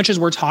as much as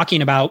we're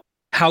talking about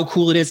how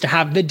cool it is to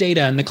have the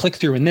data and the click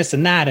through and this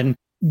and that, and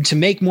to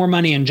make more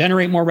money and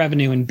generate more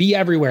revenue and be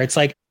everywhere, it's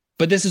like,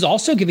 but this is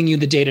also giving you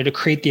the data to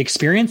create the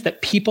experience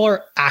that people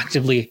are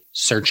actively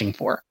searching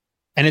for.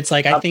 And it's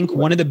like, I think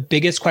one of the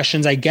biggest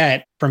questions I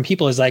get from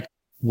people is like,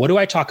 what do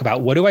I talk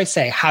about? What do I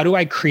say? How do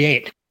I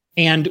create?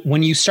 And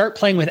when you start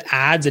playing with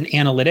ads and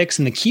analytics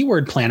and the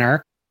keyword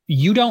planner,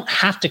 you don't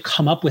have to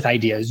come up with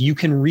ideas. You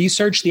can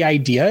research the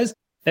ideas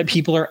that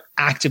people are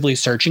actively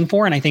searching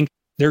for. And I think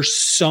there's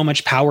so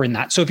much power in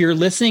that. So if you're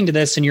listening to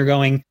this and you're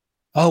going,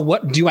 oh,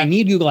 what do I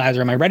need Google Ads,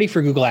 or am I ready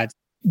for Google Ads?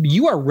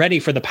 You are ready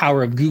for the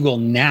power of Google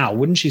now.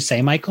 Wouldn't you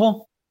say,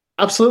 Michael?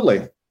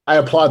 Absolutely. I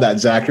applaud that,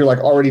 Zach. You're like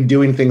already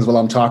doing things while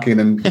I'm talking,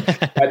 and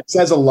that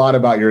says a lot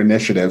about your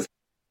initiative.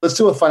 Let's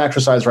do a fun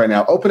exercise right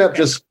now. Open up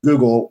just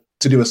Google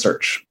to do a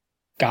search.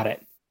 Got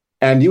it.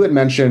 And you had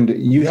mentioned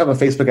you have a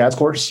Facebook ads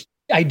course.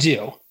 I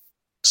do.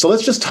 So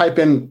let's just type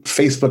in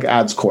Facebook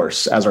ads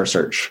course as our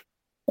search.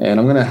 And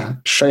I'm going to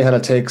show you how to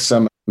take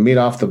some meat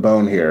off the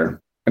bone here.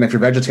 And if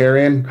you're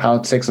vegetarian, how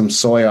to take some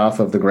soy off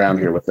of the ground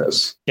here with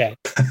this. Okay.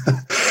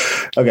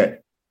 Okay.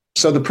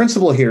 So the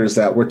principle here is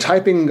that we're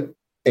typing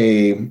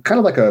a kind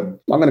of like I'm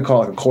going to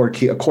call it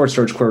a core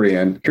search query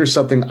in. Here's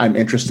something I'm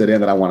interested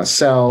in that I want to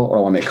sell or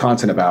I want to make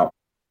content about.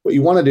 What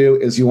you want to do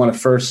is you want to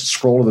first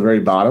scroll to the very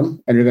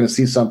bottom, and you're going to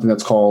see something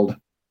that's called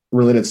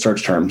related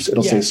search terms.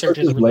 It'll say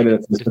searches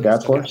related to Facebook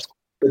ads course.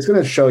 It's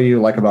going to show you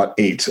like about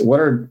 8.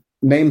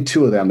 Name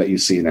 2 of them that you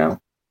see now.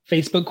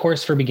 Facebook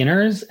course for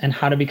beginners and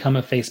how to become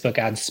a Facebook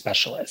ads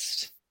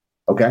specialist.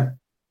 Okay.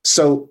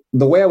 So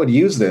the way I would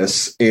use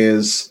this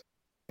is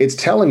it's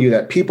telling you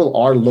that people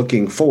are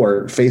looking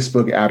for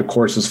Facebook ad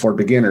courses for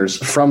beginners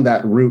from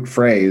that root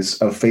phrase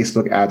of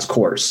Facebook ads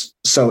course.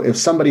 So if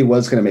somebody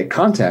was going to make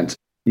content,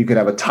 you could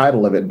have a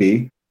title of it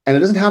be, and it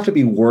doesn't have to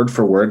be word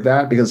for word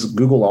that, because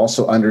Google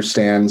also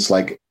understands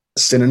like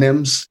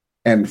synonyms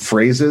and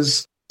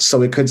phrases.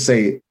 So it could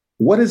say,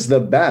 what is the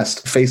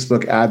best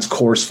Facebook ads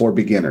course for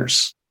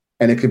beginners?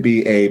 And it could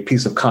be a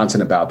piece of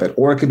content about that,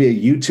 or it could be a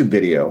YouTube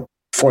video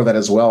for that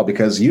as well,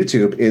 because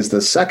YouTube is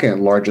the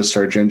second largest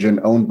search engine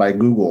owned by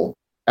Google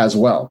as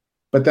well.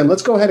 But then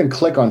let's go ahead and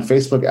click on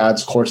Facebook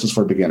ads courses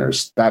for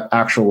beginners, that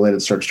actual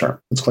related search term.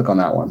 Let's click on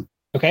that one.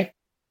 Okay.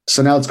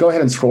 So now let's go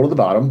ahead and scroll to the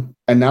bottom.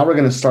 And now we're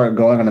going to start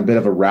going on a bit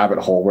of a rabbit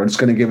hole where it's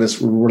going to give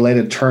us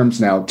related terms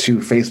now to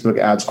Facebook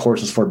ads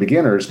courses for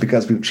beginners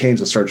because we've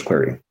changed the search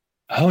query.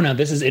 Oh, no,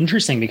 this is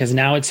interesting because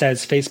now it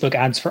says Facebook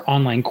ads for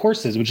online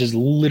courses, which is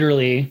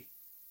literally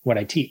what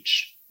I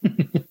teach.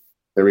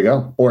 There we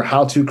go. Or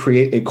how to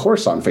create a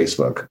course on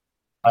Facebook.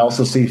 I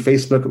also see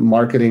Facebook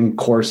marketing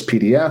course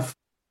PDF,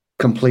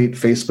 complete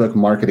Facebook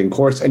marketing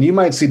course. And you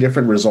might see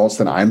different results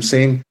than I'm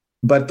seeing.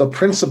 But the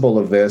principle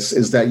of this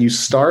is that you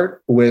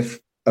start with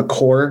a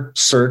core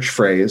search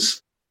phrase,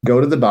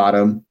 go to the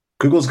bottom.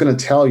 Google's going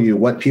to tell you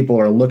what people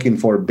are looking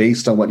for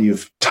based on what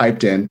you've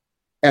typed in.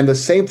 And the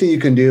same thing you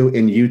can do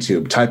in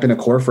YouTube. Type in a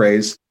core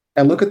phrase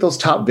and look at those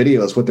top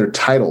videos, what they're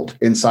titled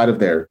inside of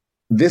there.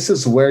 This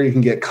is where you can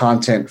get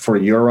content for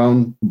your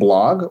own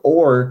blog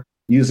or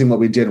using what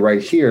we did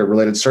right here,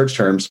 related search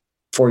terms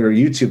for your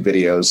YouTube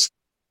videos.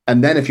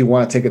 And then if you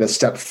want to take it a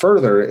step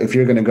further, if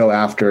you're going to go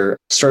after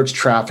search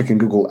traffic in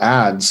Google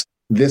Ads,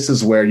 this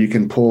is where you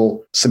can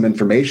pull some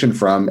information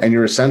from. And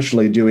you're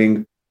essentially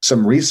doing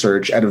some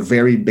research at a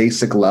very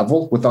basic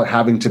level without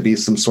having to be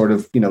some sort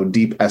of,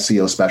 deep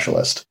SEO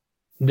specialist.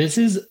 This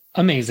is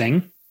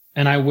amazing.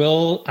 And I'm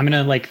going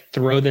to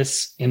throw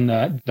this in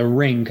the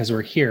ring because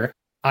we're here.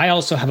 I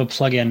also have a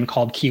plugin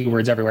called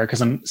Keywords Everywhere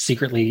because I'm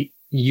secretly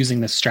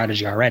using this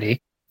strategy already.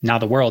 Now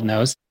the world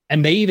knows.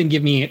 And they even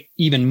give me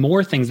even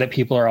more things that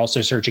people are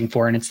also searching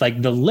for. And it's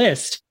like the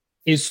list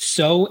is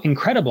so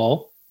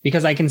incredible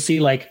because I can see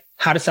like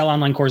how to sell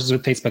online courses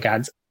with Facebook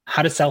ads,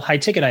 how to sell high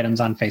ticket items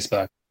on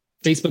Facebook,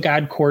 Facebook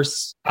ad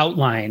course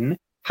outline,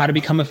 how to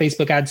become a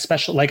Facebook ad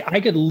special. Like I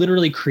could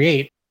literally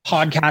create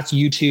podcasts,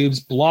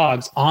 YouTubes,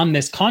 blogs on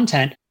this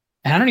content.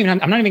 And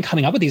I'm not even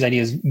coming up with these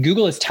ideas.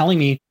 Google is telling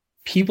me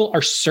people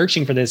are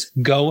searching for this.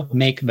 Go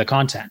make the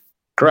content.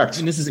 Correct.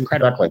 And this is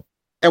incredible. Exactly.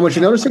 And what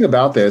you're noticing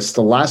about this,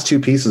 the last two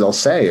pieces I'll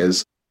say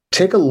is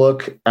take a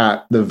look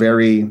at you're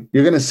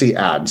going to see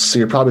ads. So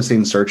you're probably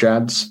seeing search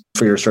ads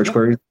for your search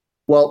query.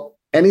 Well,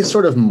 any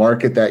sort of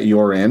market that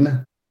you're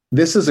in,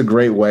 this is a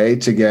great way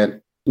to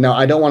get, now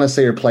I don't want to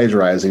say you're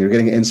plagiarizing, you're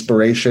getting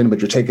inspiration, but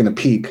you're taking a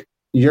peek.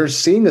 You're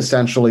seeing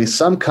essentially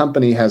some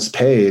company has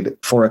paid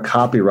for a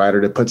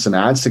copywriter to put some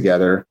ads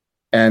together.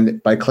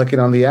 And by clicking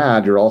on the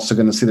ad, you're also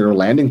going to see their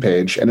landing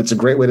page. And it's a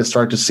great way to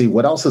start to see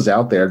what else is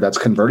out there that's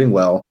converting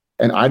well.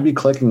 And I'd be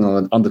clicking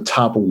on the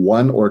top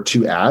 1 or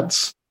 2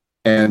 ads,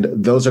 and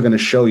those are going to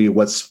show you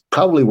what's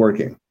probably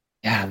working.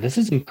 Yeah, this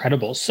is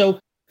incredible. So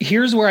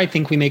here's where I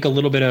think we make a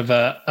little bit of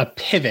a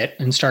pivot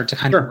and start to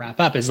kind of wrap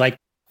up is like,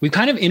 we've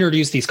kind of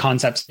introduced these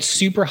concepts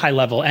super high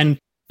level. And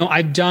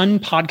I've done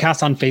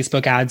podcasts on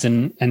Facebook ads,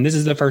 and this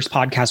is the first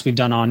podcast we've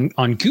done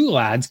on Google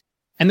ads.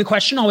 And the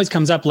question always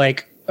comes up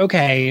like,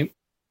 okay,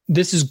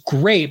 this is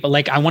great, but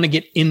like, I want to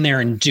get in there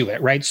and do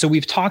it, right? So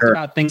we've talked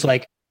about things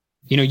like,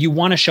 you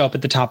want to show up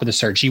at the top of the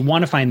search. You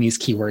want to find these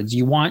keywords.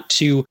 You want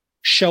to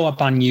show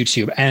up on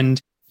YouTube.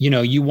 And,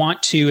 you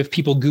want to, if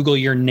people Google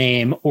your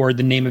name or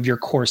the name of your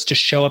course, to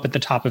show up at the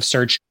top of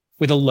search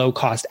with a low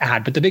cost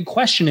ad. But the big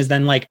question is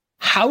then like,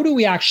 how do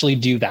we actually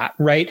do that,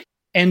 right?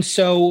 And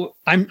so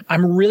I'm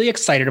really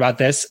excited about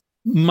this.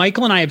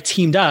 Michael and I have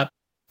teamed up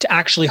to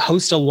actually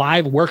host a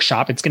live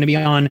workshop. It's going to be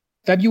on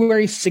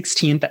February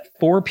 16th at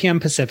 4 p.m.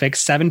 Pacific,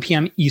 7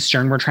 p.m.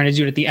 Eastern. We're trying to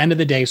do it at the end of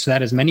the day so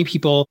that as many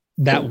people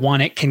that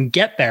want it can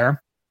get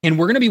there. And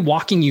we're going to be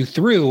walking you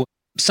through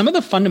some of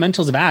the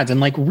fundamentals of ads. And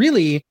like,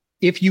 really,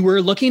 if you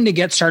were looking to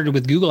get started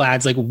with Google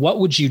ads, like what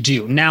would you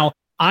do? Now,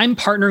 I'm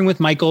partnering with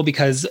Michael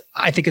because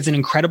I think it's an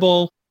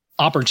incredible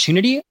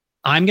opportunity.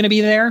 I'm going to be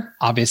there,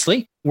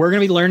 obviously. We're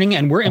going to be learning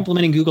and we're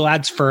implementing Google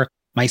ads for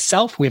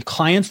myself. We have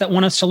clients that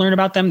want us to learn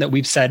about them that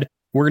we've said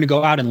we're going to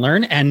go out and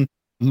learn. And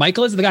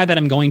Michael is the guy that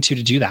I'm going to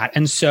do that.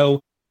 And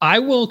so I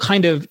will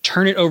kind of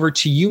turn it over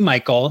to you,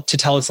 Michael, to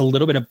tell us a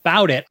little bit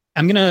about it.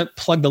 I'm going to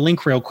plug the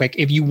link real quick.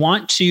 If you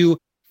want to,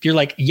 if you're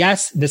like,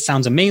 yes, this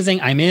sounds amazing,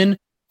 I'm in,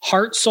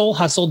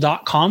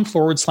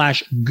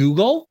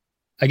 heartsoulhustle.com/Google.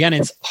 Again,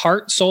 it's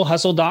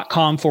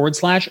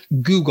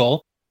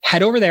heartsoulhustle.com/Google.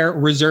 Head over there,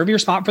 reserve your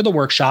spot for the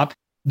workshop.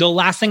 The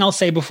last thing I'll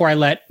say before I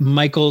let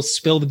Michael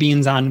spill the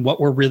beans on what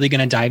we're really going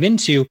to dive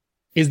into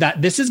is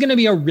that this is going to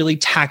be a really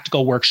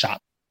tactical workshop.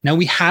 Now,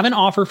 we have an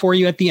offer for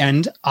you at the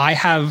end. I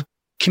have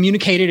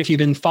communicated, if you've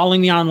been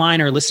following me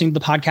online or listening to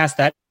the podcast,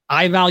 that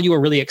I value a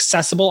really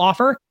accessible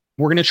offer.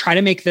 We're going to try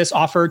to make this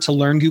offer to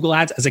learn Google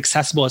ads as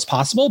accessible as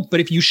possible. But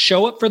if you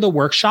show up for the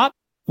workshop,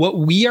 what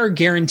we are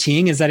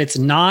guaranteeing is that it's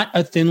not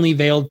a thinly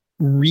veiled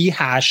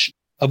rehash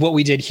of what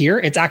we did here.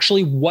 It's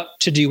actually what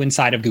to do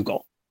inside of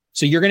Google.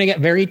 So you're going to get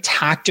very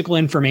tactical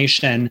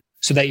information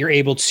so that you're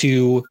able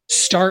to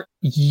start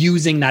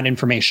using that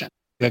information.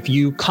 If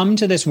you come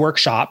to this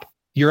workshop,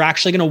 you're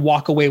actually going to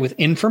walk away with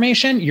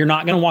information. You're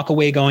not going to walk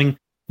away going,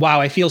 wow,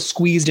 I feel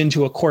squeezed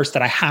into a course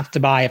that I have to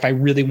buy if I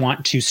really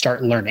want to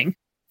start learning.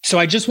 So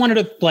I just wanted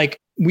to,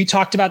 we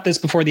talked about this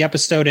before the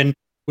episode and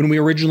when we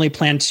originally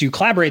planned to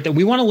collaborate, that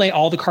we want to lay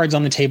all the cards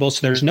on the table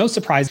so there's no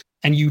surprise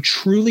and you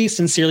truly,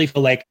 sincerely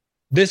feel like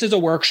this is a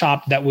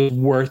workshop that was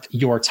worth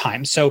your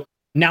time. So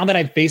now that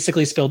I've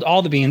basically spilled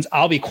all the beans,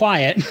 I'll be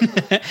quiet.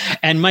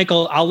 And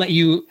Michael, I'll let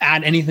you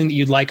add anything that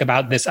you'd like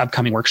about this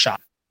upcoming workshop.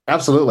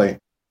 Absolutely.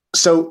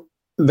 So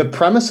the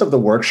premise of the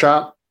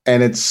workshop,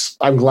 and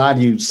I'm glad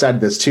you said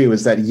this too,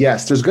 is that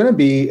yes, there's going to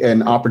be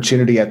an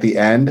opportunity at the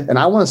end. And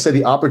I want to say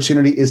the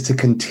opportunity is to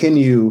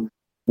continue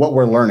what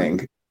we're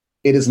learning.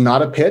 It is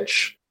not a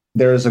pitch.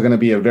 There's going to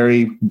be a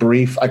very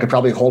brief, I could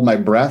probably hold my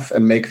breath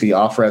and make the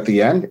offer at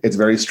the end. It's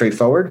very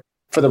straightforward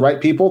for the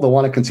right people that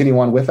want to continue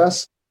on with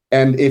us.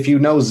 And if you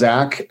know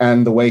Zach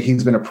and the way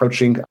he's been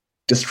approaching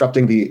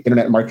disrupting the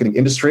internet marketing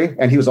industry,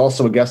 and he was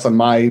also a guest on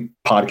my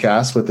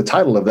podcast with the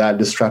title of that,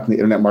 Disrupting the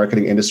Internet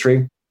Marketing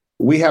Industry,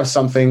 we have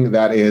something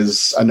that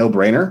is a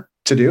no-brainer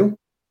to do.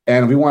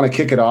 And we want to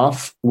kick it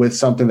off with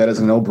something that is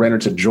a no-brainer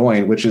to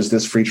join, which is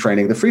this free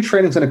training. The free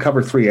training is going to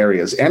cover 3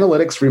 areas: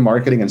 analytics,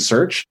 remarketing, and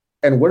search.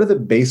 And what are the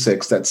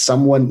basics that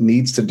someone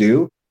needs to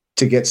do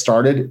to get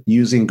started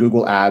using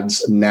Google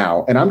Ads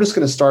now? And I'm just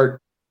going to start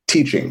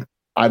teaching.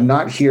 I'm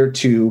not here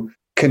to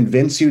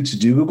convince you to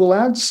do Google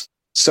Ads.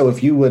 So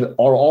if you are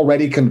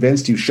already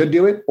convinced you should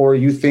do it, or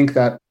you think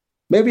that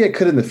maybe I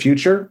could in the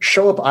future,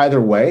 show up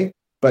either way.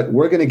 But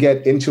we're going to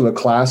get into a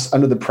class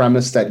under the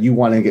premise that you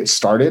want to get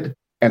started.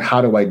 And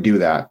how do I do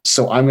that?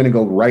 So I'm going to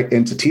go right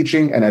into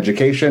teaching and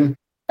education.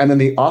 And then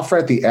the offer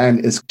at the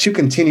end is to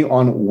continue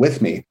on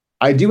with me.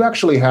 I do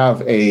actually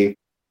have a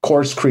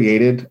course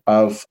created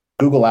of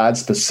Google Ads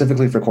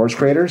specifically for course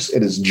creators.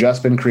 It has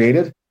just been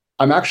created.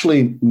 I'm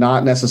actually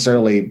not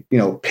necessarily,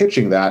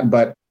 pitching that,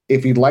 but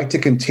if you'd like to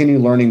continue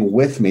learning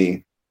with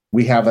me,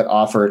 we have that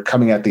offer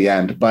coming at the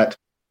end. But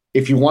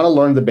if you want to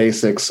learn the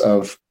basics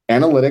of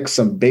analytics,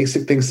 some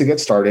basic things to get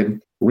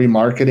started,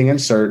 remarketing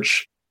and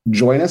search,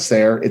 join us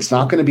there. It's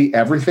not going to be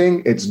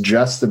everything. It's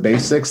just the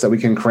basics that we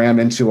can cram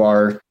into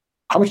our...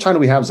 How much time do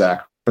we have,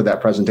 Zach, for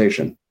that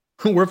presentation?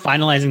 We're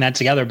finalizing that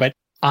together, but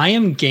I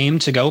am game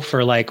to go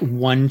for like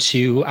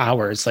 1-2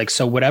 hours. Like,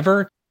 so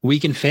whatever we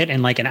can fit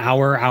in like an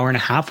hour and a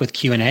half with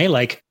Q&A,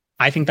 like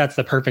I think that's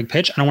the perfect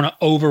pitch. I don't want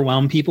to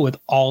overwhelm people with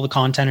all the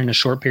content in a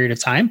short period of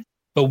time,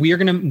 but we're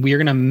going to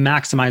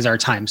maximize our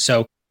time.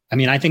 So, I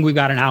mean, I think we've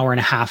got an hour and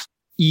a half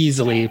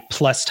easily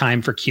plus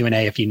time for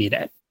Q&A if you need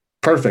it.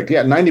 Perfect.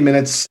 Yeah. 90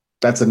 minutes.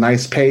 That's a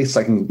nice pace.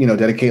 I can,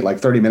 dedicate like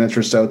 30 minutes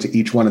or so to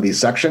each one of these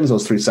sections,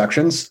 those 3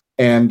 sections.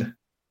 And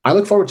I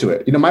look forward to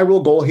it. My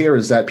real goal here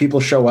is that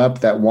people show up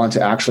that want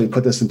to actually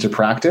put this into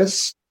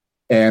practice.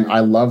 And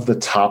I love the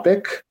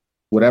topic.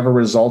 Whatever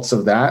results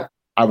of that,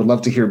 I would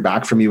love to hear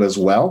back from you as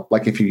well.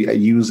 Like if you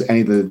use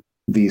any of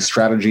the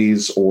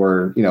strategies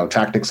or,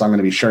 tactics I'm going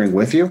to be sharing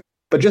with you.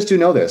 But just do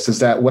know this, is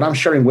that what I'm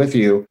sharing with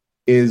you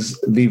is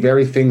the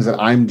very things that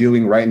I'm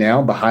doing right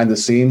now behind the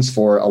scenes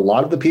for a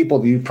lot of the people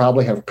that you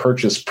probably have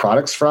purchased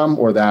products from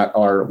or that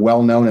are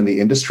well-known in the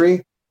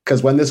industry.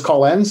 Because when this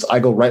call ends, I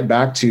go right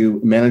back to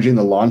managing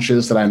the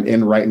launches that I'm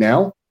in right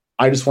now.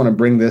 I just want to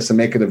bring this and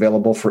make it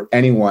available for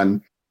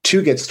anyone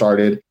to get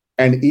started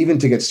and even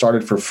to get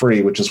started for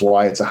free, which is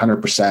why it's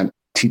 100%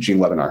 teaching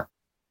webinar.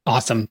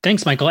 Awesome.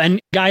 Thanks, Michael. And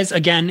guys,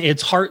 again,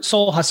 it's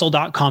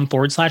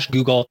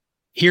heartsoulhustle.com/Google.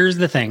 Here's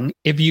the thing.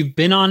 If you've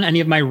been on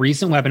any of my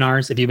recent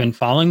webinars, if you've been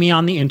following me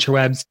on the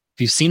interwebs, if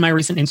you've seen my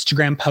recent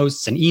Instagram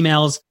posts and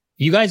emails,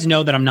 you guys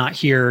know that I'm not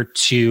here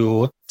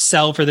to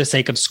sell for the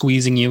sake of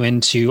squeezing you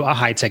into a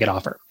high ticket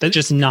offer. That's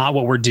just not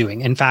what we're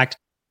doing. In fact,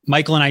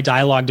 Michael and I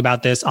dialogued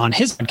about this on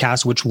his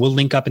podcast, which we'll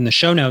link up in the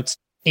show notes,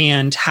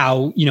 and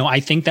how,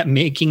 I think that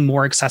making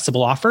more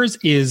accessible offers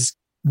is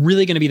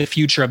really going to be the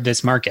future of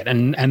this market.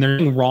 And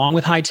there's nothing wrong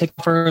with high ticket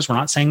offers. We're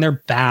not saying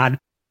they're bad.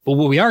 But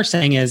what we are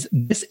saying is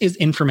this is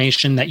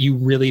information that you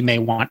really may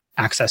want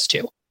access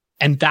to.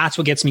 And that's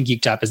what gets me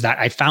geeked up, is that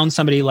I found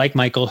somebody like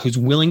Michael who's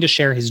willing to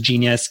share his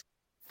genius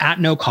at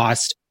no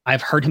cost.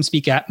 I've heard him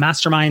speak at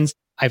masterminds.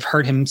 I've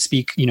heard him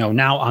speak,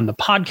 now on the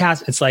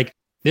podcast. It's like,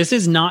 this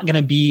is not going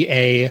to be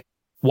a,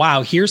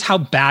 wow, here's how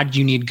bad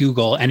you need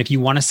Google. And if you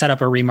want to set up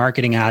a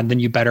remarketing ad, then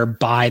you better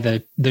buy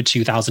the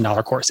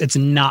 $2,000 course. It's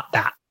not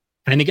that.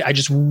 And I think I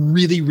just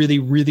really, really,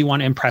 really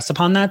want to impress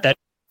upon that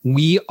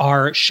we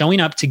are showing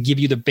up to give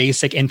you the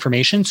basic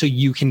information so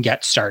you can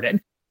get started.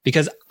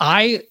 Because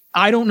I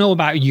don't know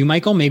about you,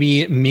 Michael,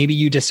 maybe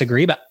you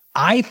disagree, but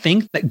I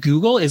think that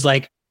Google is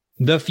like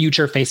the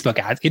future Facebook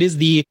ads. It is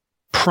the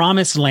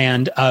promised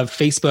land of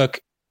Facebook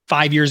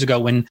 5 years ago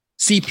when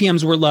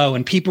CPMs were low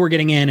and people were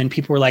getting in and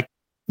people were like,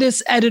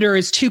 this editor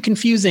is too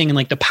confusing. And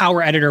like the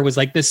Power Editor was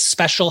like this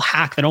special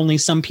hack that only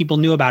some people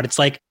knew about. It's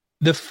like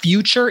the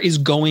future is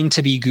going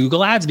to be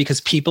Google ads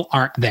because people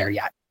aren't there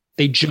yet.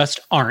 They just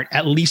aren't,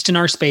 at least in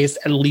our space,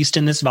 at least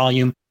in this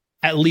volume,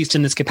 at least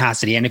in this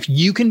capacity. And if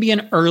you can be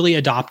an early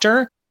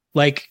adopter,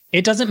 like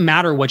it doesn't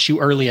matter what you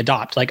early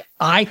adopt. Like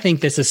I think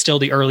this is still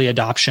the early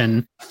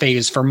adoption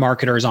phase for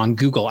marketers on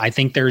Google. I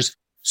think there's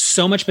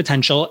so much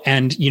potential.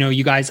 And,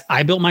 you guys,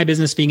 I built my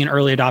business being an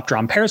early adopter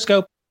on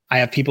Periscope. I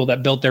have people that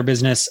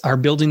are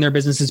building their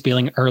businesses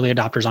being early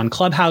adopters on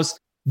Clubhouse.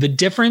 The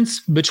difference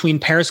between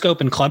Periscope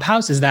and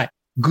Clubhouse is that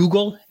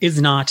Google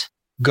is not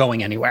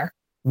going anywhere.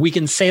 We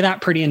can say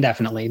that pretty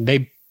indefinitely.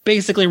 They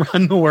basically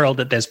run the world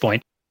at this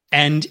point.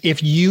 And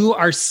if you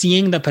are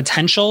seeing the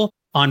potential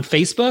on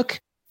Facebook,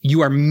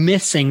 you are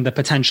missing the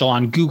potential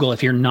on Google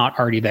if you're not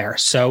already there.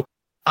 So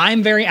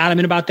I'm very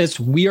adamant about this.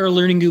 We are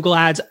learning Google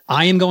ads.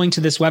 I am going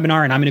to this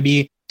webinar and I'm going to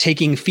be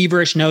taking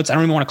feverish notes. I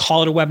don't even want to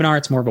call it a webinar.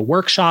 It's more of a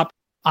workshop.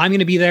 I'm going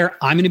to be there.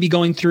 I'm going to be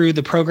going through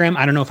the program.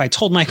 I don't know if I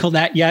told Michael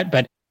that yet,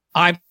 but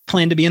I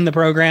plan to be in the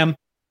program.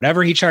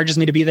 Whatever he charges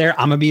me to be there,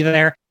 I'm going to be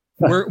there.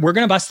 We're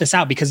going to bust this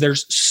out because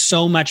there's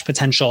so much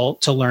potential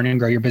to learn and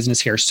grow your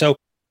business here. So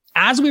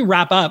as we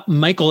wrap up,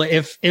 Michael,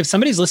 if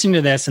somebody's listening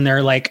to this and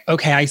they're like,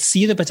 okay, I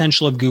see the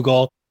potential of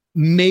Google,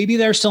 maybe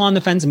they're still on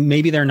the fence,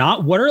 maybe they're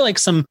not. What are like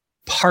some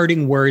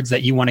parting words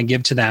that you want to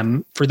give to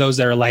them for those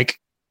that are like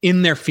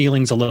in their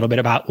feelings a little bit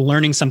about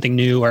learning something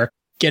new or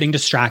getting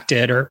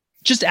distracted or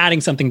just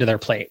adding something to their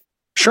plate?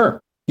 Sure.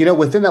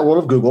 Within that world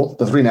of Google,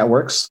 the 3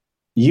 networks,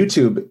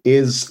 YouTube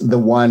is the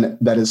one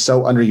that is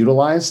so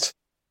underutilized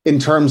in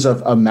terms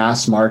of a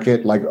mass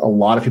market, like a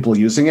lot of people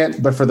using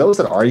it. But for those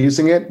that are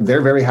using it,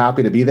 they're very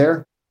happy to be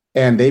there.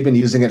 And they've been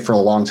using it for a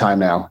long time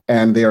now.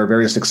 And they are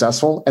very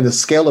successful. And the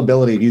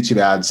scalability of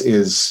YouTube ads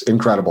is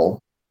incredible.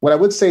 What I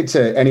would say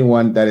to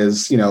anyone that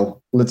is,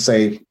 let's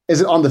say, is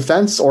it on the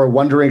fence or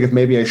wondering if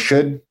maybe I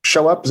should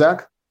show up,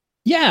 Zach?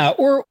 Yeah.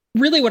 Or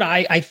really what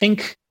I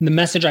think the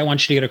message I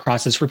want you to get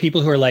across is for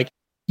people who are like,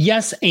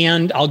 yes,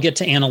 and I'll get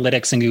to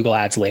analytics and Google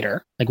ads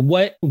later. Like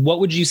what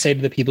would you say to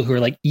the people who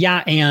are like,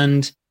 yeah,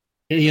 and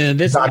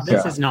this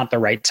is not the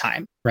right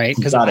time, right?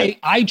 Because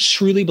I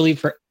truly believe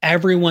for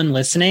everyone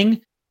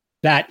listening,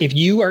 that if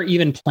you are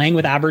even playing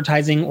with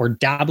advertising or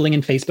dabbling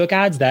in Facebook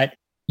ads, that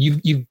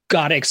you've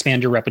got to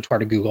expand your repertoire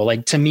to Google.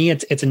 Like, to me,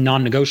 it's a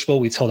non-negotiable.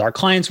 We've told our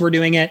clients we're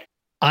doing it.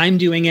 I'm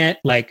doing it.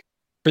 Like,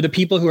 for the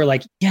people who are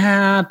like,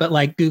 yeah, but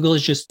like Google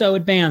is just so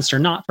advanced or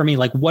not for me.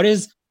 Like, what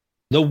is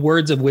the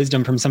words of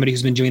wisdom from somebody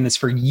who's been doing this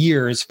for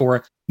years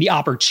for the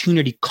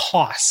opportunity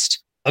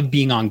cost of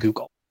being on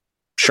Google?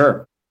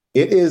 Sure.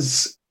 It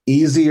is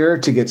easier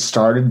to get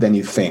started than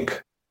you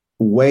think.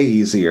 Way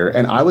easier.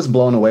 And I was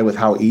blown away with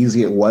how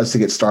easy it was to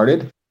get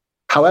started.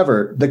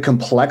 However, the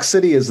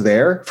complexity is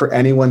there for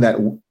anyone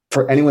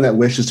that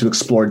wishes to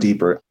explore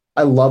deeper.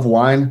 I love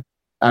wine.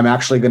 I'm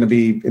actually going to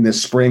be in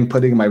this spring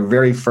putting my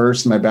very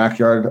first in my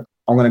backyard.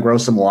 I'm going to grow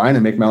some wine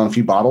and make my own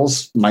few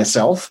bottles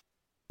myself.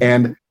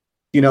 And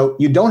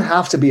you don't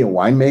have to be a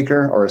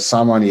winemaker or a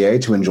sommelier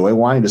to enjoy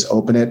wine. Just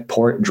open it,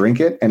 pour it, drink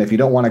it. And if you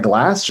don't want a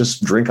glass,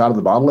 just drink out of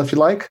the bottle if you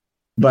like.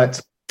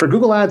 But for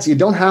Google Ads, you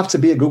don't have to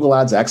be a Google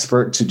Ads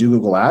expert to do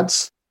Google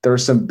Ads. There are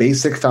some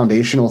basic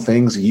foundational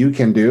things you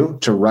can do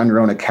to run your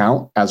own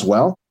account as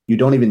well. You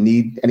don't even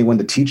need anyone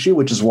to teach you,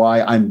 which is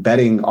why I'm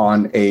betting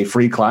on a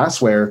free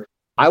class where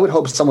I would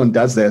hope someone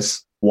does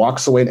this,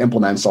 walks away and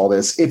implements all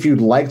this. If you'd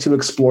like to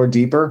explore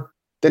deeper,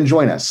 then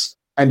join us.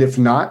 And if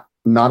not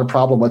a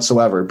problem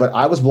whatsoever. But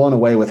I was blown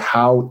away with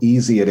how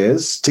easy it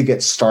is to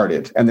get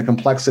started. And the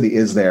complexity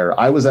is there.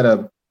 I was at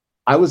a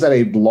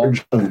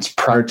large event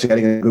prior to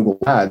getting into Google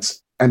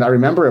Ads. And I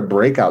remember a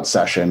breakout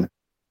session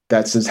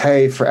that says,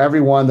 hey, for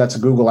everyone that's a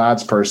Google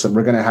Ads person,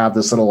 we're going to have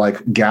this little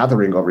like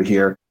gathering over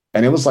here.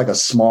 And it was like a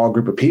small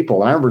group of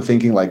people. And I remember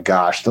thinking like,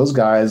 gosh, those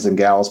guys and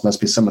gals must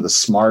be some of the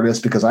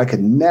smartest because I could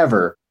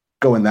never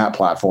go in that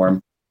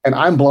platform. And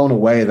I'm blown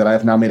away that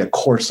I've now made a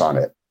course on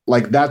it.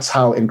 Like, that's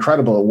how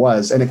incredible it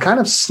was. And it kind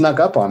of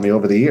snuck up on me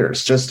over the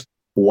years. Just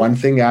one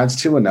thing adds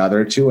to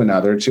another, to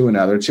another, to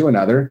another, to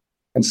another.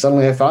 And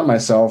suddenly I found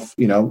myself,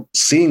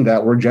 seeing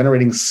that we're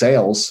generating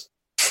sales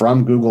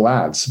from Google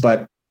Ads.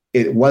 But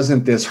it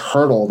wasn't this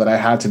hurdle that I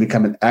had to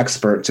become an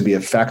expert to be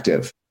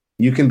effective.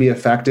 You can be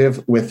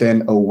effective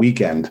within a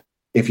weekend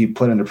if you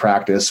put into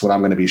practice what I'm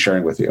going to be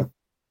sharing with you.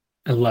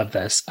 I love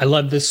this. I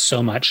love this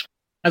so much.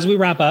 As we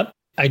wrap up,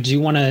 I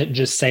do want to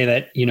just say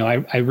that,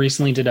 I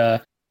recently did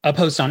a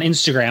post on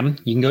Instagram.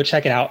 You can go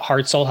check it out,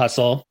 Heart Soul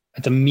Hustle.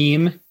 It's a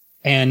meme.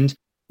 And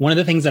one of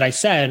the things that I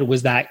said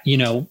was that,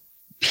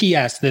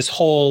 PS, this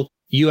whole,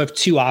 you have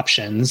two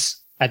options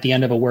at the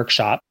end of a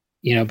workshop,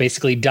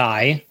 basically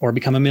die or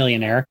become a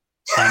millionaire.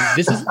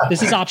 This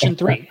is option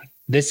 3.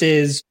 This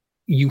is,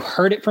 you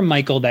heard it from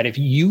Michael that if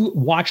you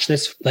watch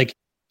this, like,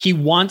 he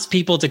wants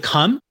people to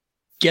come,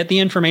 get the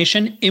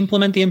information,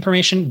 implement the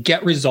information,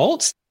 get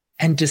results,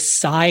 and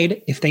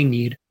decide if they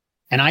need.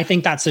 And I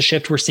think that's the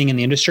shift we're seeing in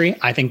the industry.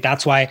 I think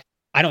that's why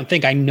I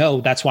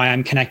know that's why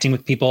I'm connecting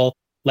with people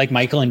like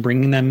Michael and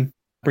bringing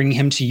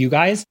him to you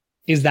guys,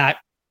 is that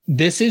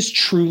this is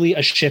truly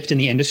a shift in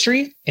the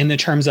industry in the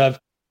terms of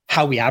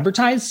how we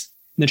advertise,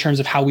 in the terms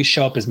of how we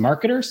show up as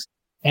marketers,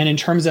 and in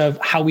terms of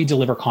how we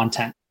deliver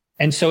content.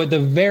 And so at the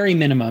very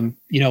minimum,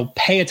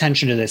 pay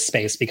attention to this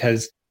space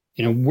because,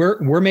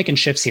 we're making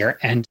shifts here.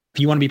 And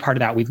if you want to be part of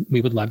that,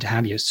 we would love to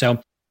have you.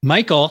 So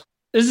Michael,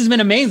 this has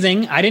been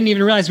amazing. I didn't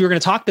even realize we were going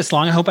to talk this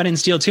long. I hope I didn't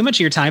steal too much of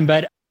your time,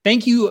 but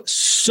thank you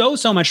so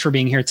much for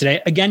being here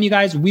today. Again, you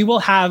guys, we will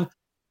have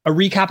a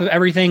recap of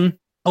everything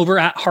over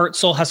at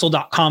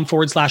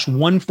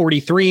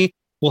heartsoulhustle.com/143.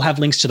 We'll have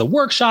links to the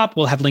workshop.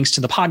 We'll have links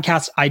to the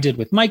podcast I did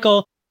with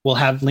Michael. We'll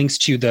have links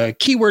to the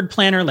keyword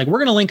planner. Like, we're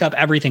going to link up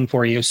everything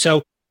for you.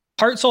 So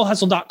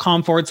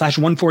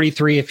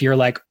heartsoulhustle.com/143. If you're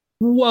like,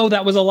 whoa,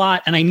 that was a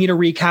lot, and I need a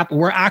recap,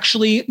 we're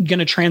actually going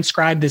to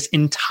transcribe this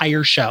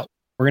entire show.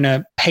 We're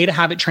going to pay to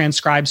have it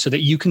transcribed so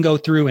that you can go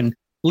through and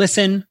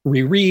listen,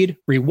 reread,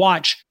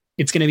 rewatch.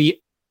 It's going to be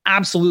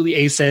absolutely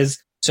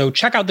aces. So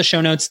check out the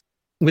show notes.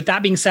 With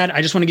that being said,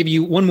 I just want to give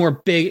you one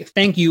more big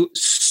thank you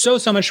so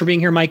much for being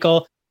here,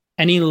 Michael.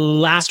 Any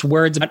last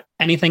words about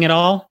anything at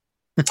all?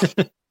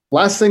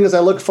 Last thing is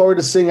I look forward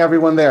to seeing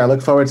everyone there. I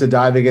look forward to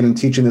diving in and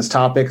teaching this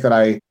topic that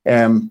I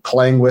am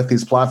playing with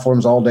these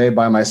platforms all day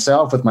by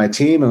myself with my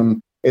team. And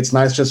it's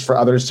nice just for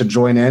others to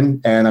join in.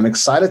 And I'm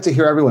excited to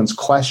hear everyone's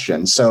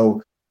questions.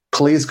 So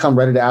please come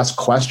ready to ask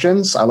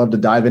questions. I love to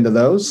dive into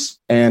those.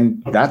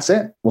 And that's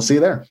it. We'll see you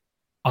there.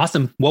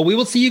 Awesome. Well, we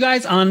will see you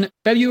guys on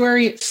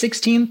February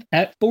 16th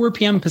at 4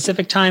 p.m.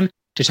 Pacific time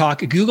to talk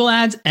Google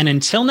Ads. And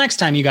until next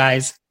time, you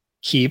guys,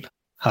 keep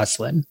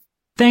hustling.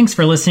 Thanks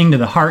for listening to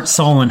the Heart,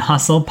 Soul, and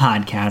Hustle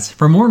podcast.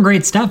 For more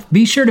great stuff,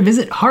 be sure to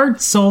visit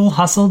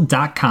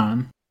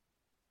heartsoulhustle.com.